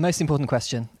 the most important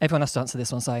question. Everyone has to answer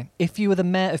this one. So, if you were the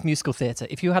mayor of musical theatre,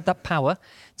 if you had that power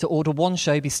to order one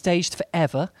show be staged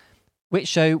forever, which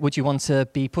show would you want to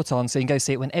be put on so you can go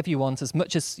see it whenever you want, as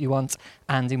much as you want,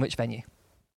 and in which venue?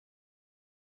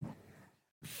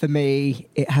 For me,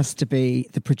 it has to be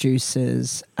The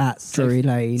Producers at Drury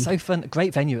Lane. So fun.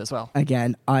 Great venue as well.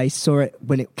 Again, I saw it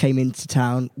when it came into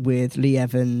town with Lee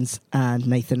Evans and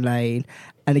Nathan Lane.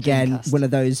 And again, Dreamcast. one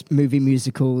of those movie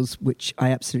musicals which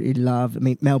I absolutely love. I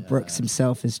mean, Mel Brooks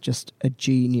himself is just a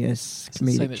genius, So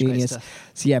comedic much great genius.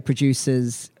 stuff. So yeah,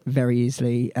 Producers very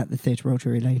easily at the Theatre Royal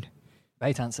Drury Lane.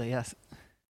 Great answer, yes.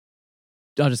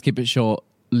 I'll just keep it short.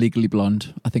 Legally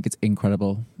Blonde. I think it's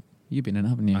incredible. You've been in,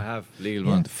 haven't you? I have Legal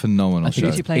Blonde. Phenomenal I show. think Who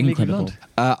it's did you play in Legally incredible.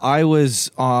 Blonde? I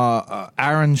was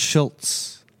Aaron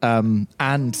Schultz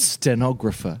and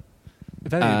stenographer. A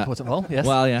very important role, yes.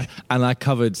 Well, yeah. And I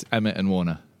covered Emmett and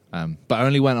Warner. But I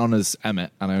only went on as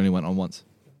Emmett, and I only went on once.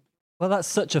 Well, that's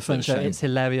such a fun What a show. shame. It's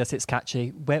hilarious. It's catchy.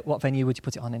 What venue would you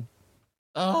put it on in?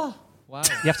 Oh, wow.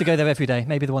 You have to go there every day.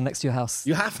 Maybe the one next to your house.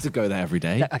 You have to go there every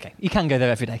day. Yeah, okay, you can go there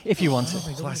every day if you want to.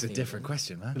 Oh, that's a different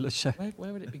question, man. Let's show.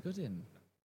 Where would it be good in?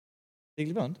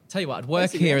 Legally Blonde? Tell you what, I'd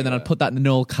work here and then I'd put that in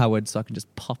Noel Coward so I can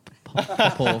just pop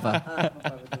over.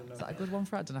 Is that a good one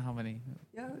for? I don't know how many.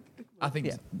 I think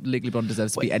Legally Blonde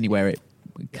deserves to be anywhere it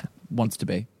wants to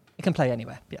be. It can play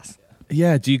anywhere, yes.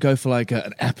 Yeah, do you go for like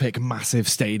an epic, massive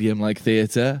stadium like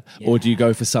theatre? Or do you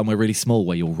go for somewhere really small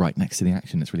where you're right next to the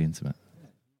action? It's really intimate.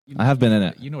 I have been in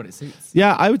it. You know what it suits.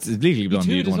 Yeah, I would Legally Blonde.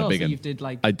 toured You'd as want well, a big so one. you did,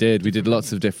 like, I did. We did different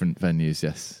lots of different venues.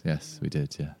 Yes, we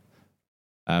did. Yeah.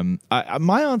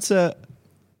 My answer.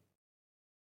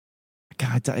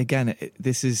 God, again,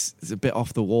 this is a bit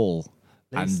off the wall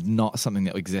Please. and not something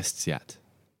that exists yet.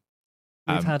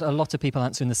 We've had a lot of people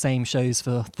answering the same shows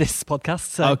for this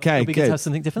podcast, so Okay, it'll be good good. to have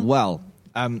something different. Well,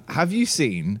 have you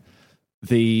seen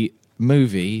the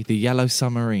movie The Yellow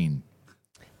Submarine?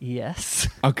 Yes.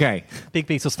 Okay, Big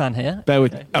Beatles fan here. bear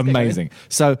with Okay. amazing.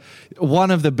 So,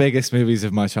 one of the biggest movies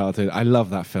of my childhood. I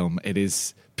love that film. It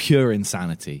is pure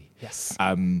insanity. Yes.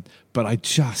 But I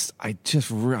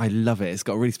love it. It's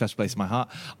got a really special place in my heart.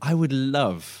 I would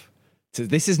love to.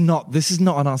 This is not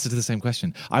an answer to the same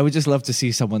question. I would just love to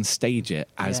see someone stage it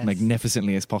as Yes.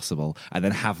 magnificently as possible, and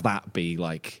then have that be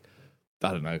like,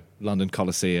 I don't know, London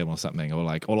Coliseum or something, or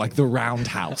like the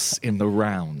Roundhouse in the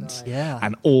Round. Yeah.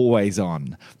 And always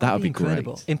on. That would be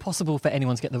incredible. great. Impossible for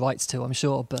anyone to get the rights to, I'm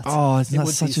sure, but Oh, it isn't that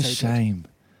would be such a so good. shame?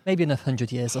 Maybe in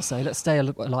 100 years or so. Let's stay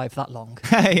alive that long.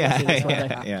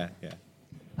 yeah.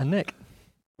 And Nick?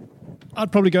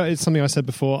 I'd probably go, it's something I said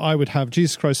before, I would have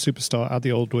Jesus Christ Superstar at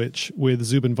the Old Witch with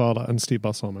Zubin Vala and Steve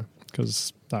Balsamo,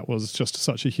 because that was just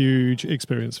such a huge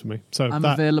experience for me. So I'm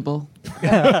that, available.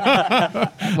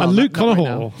 and Luke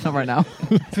Connaughall. Not right now.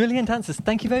 Brilliant answers.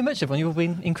 Thank you very much, everyone. You've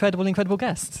been incredible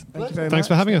guests. Thank you very much. Thanks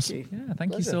for having us. Thank you. Yeah,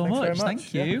 thank you so much.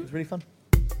 Thank you. It's really fun.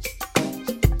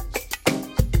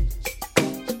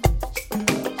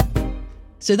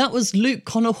 So that was Luke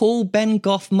Connaughall, Ben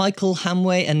Goff, Michael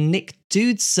Hamway, and Nick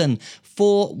Dudson.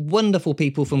 4 wonderful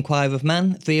people from Choir of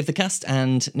Man, 3 of the cast,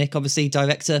 and Nick, obviously,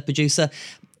 director, producer.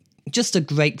 Just a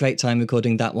great time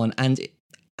recording that one. And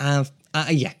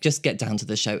just get down to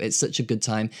the show. It's such a good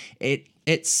time.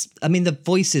 The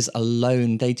voices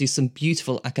alone, they do some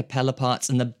beautiful a cappella parts,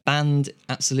 and the band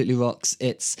absolutely rocks.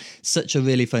 It's such a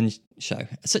really fun show.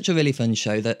 Such a really fun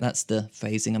show. That's the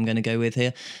phrasing I'm going to go with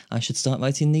here. I should start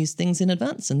writing these things in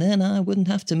advance, and then I wouldn't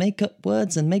have to make up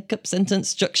words and make up sentence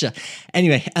structure.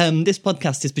 Anyway, this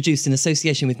podcast is produced in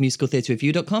association with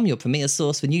musicaltheatrereview.com, your premier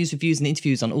source for news, reviews, and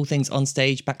interviews on all things on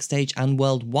stage, backstage, and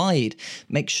worldwide.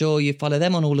 Make sure you follow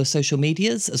them on all the social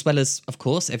medias, as well as, of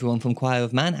course, everyone from Choir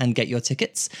of Man, and get your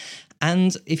tickets.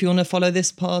 And if you want to follow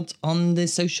this pod on the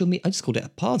social media, I just called it a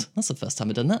pod. That's the first time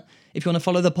I've done that. If you want to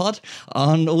follow the pod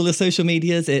on all the social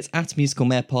medias, it's at Musical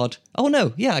Mayor Pod. Oh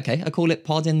no, yeah, okay. I call it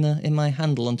pod in my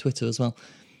handle on Twitter as well.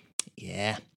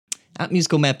 Yeah, at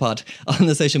Musical Mayor Pod on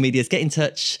the social medias. Get in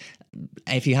touch.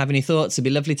 If you have any thoughts, it'd be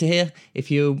lovely to hear.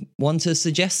 If you want to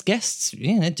suggest guests,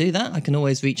 do that. I can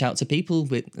always reach out to people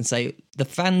and say, the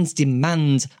fans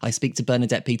demand I speak to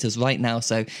Bernadette Peters right now,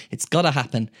 so it's got to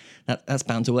happen. That's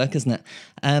bound to work, isn't it?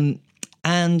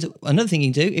 And another thing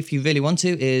you can do, if you really want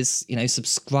to, is,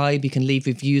 subscribe. You can leave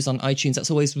reviews on iTunes.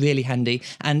 That's always really handy.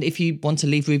 And if you want to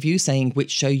leave a review saying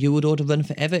which show you would order run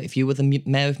forever, if you were the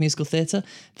mayor of musical theatre,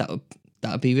 that would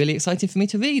that would be really exciting for me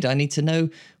to read. I need to know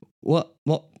what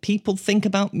people think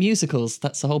about musicals.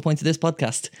 That's the whole point of this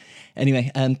podcast.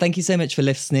 Anyway, thank you so much for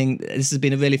listening. This has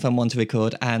been a really fun one to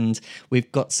record, and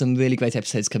we've got some really great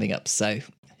episodes coming up. So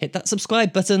hit that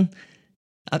subscribe button.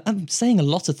 I'm saying a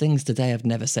lot of things today I've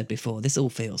never said before. This all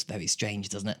feels very strange,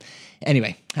 doesn't it?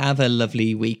 Anyway, have a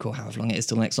lovely week, or however long it is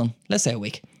till the next one. Let's say a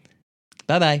week.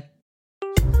 Bye-bye.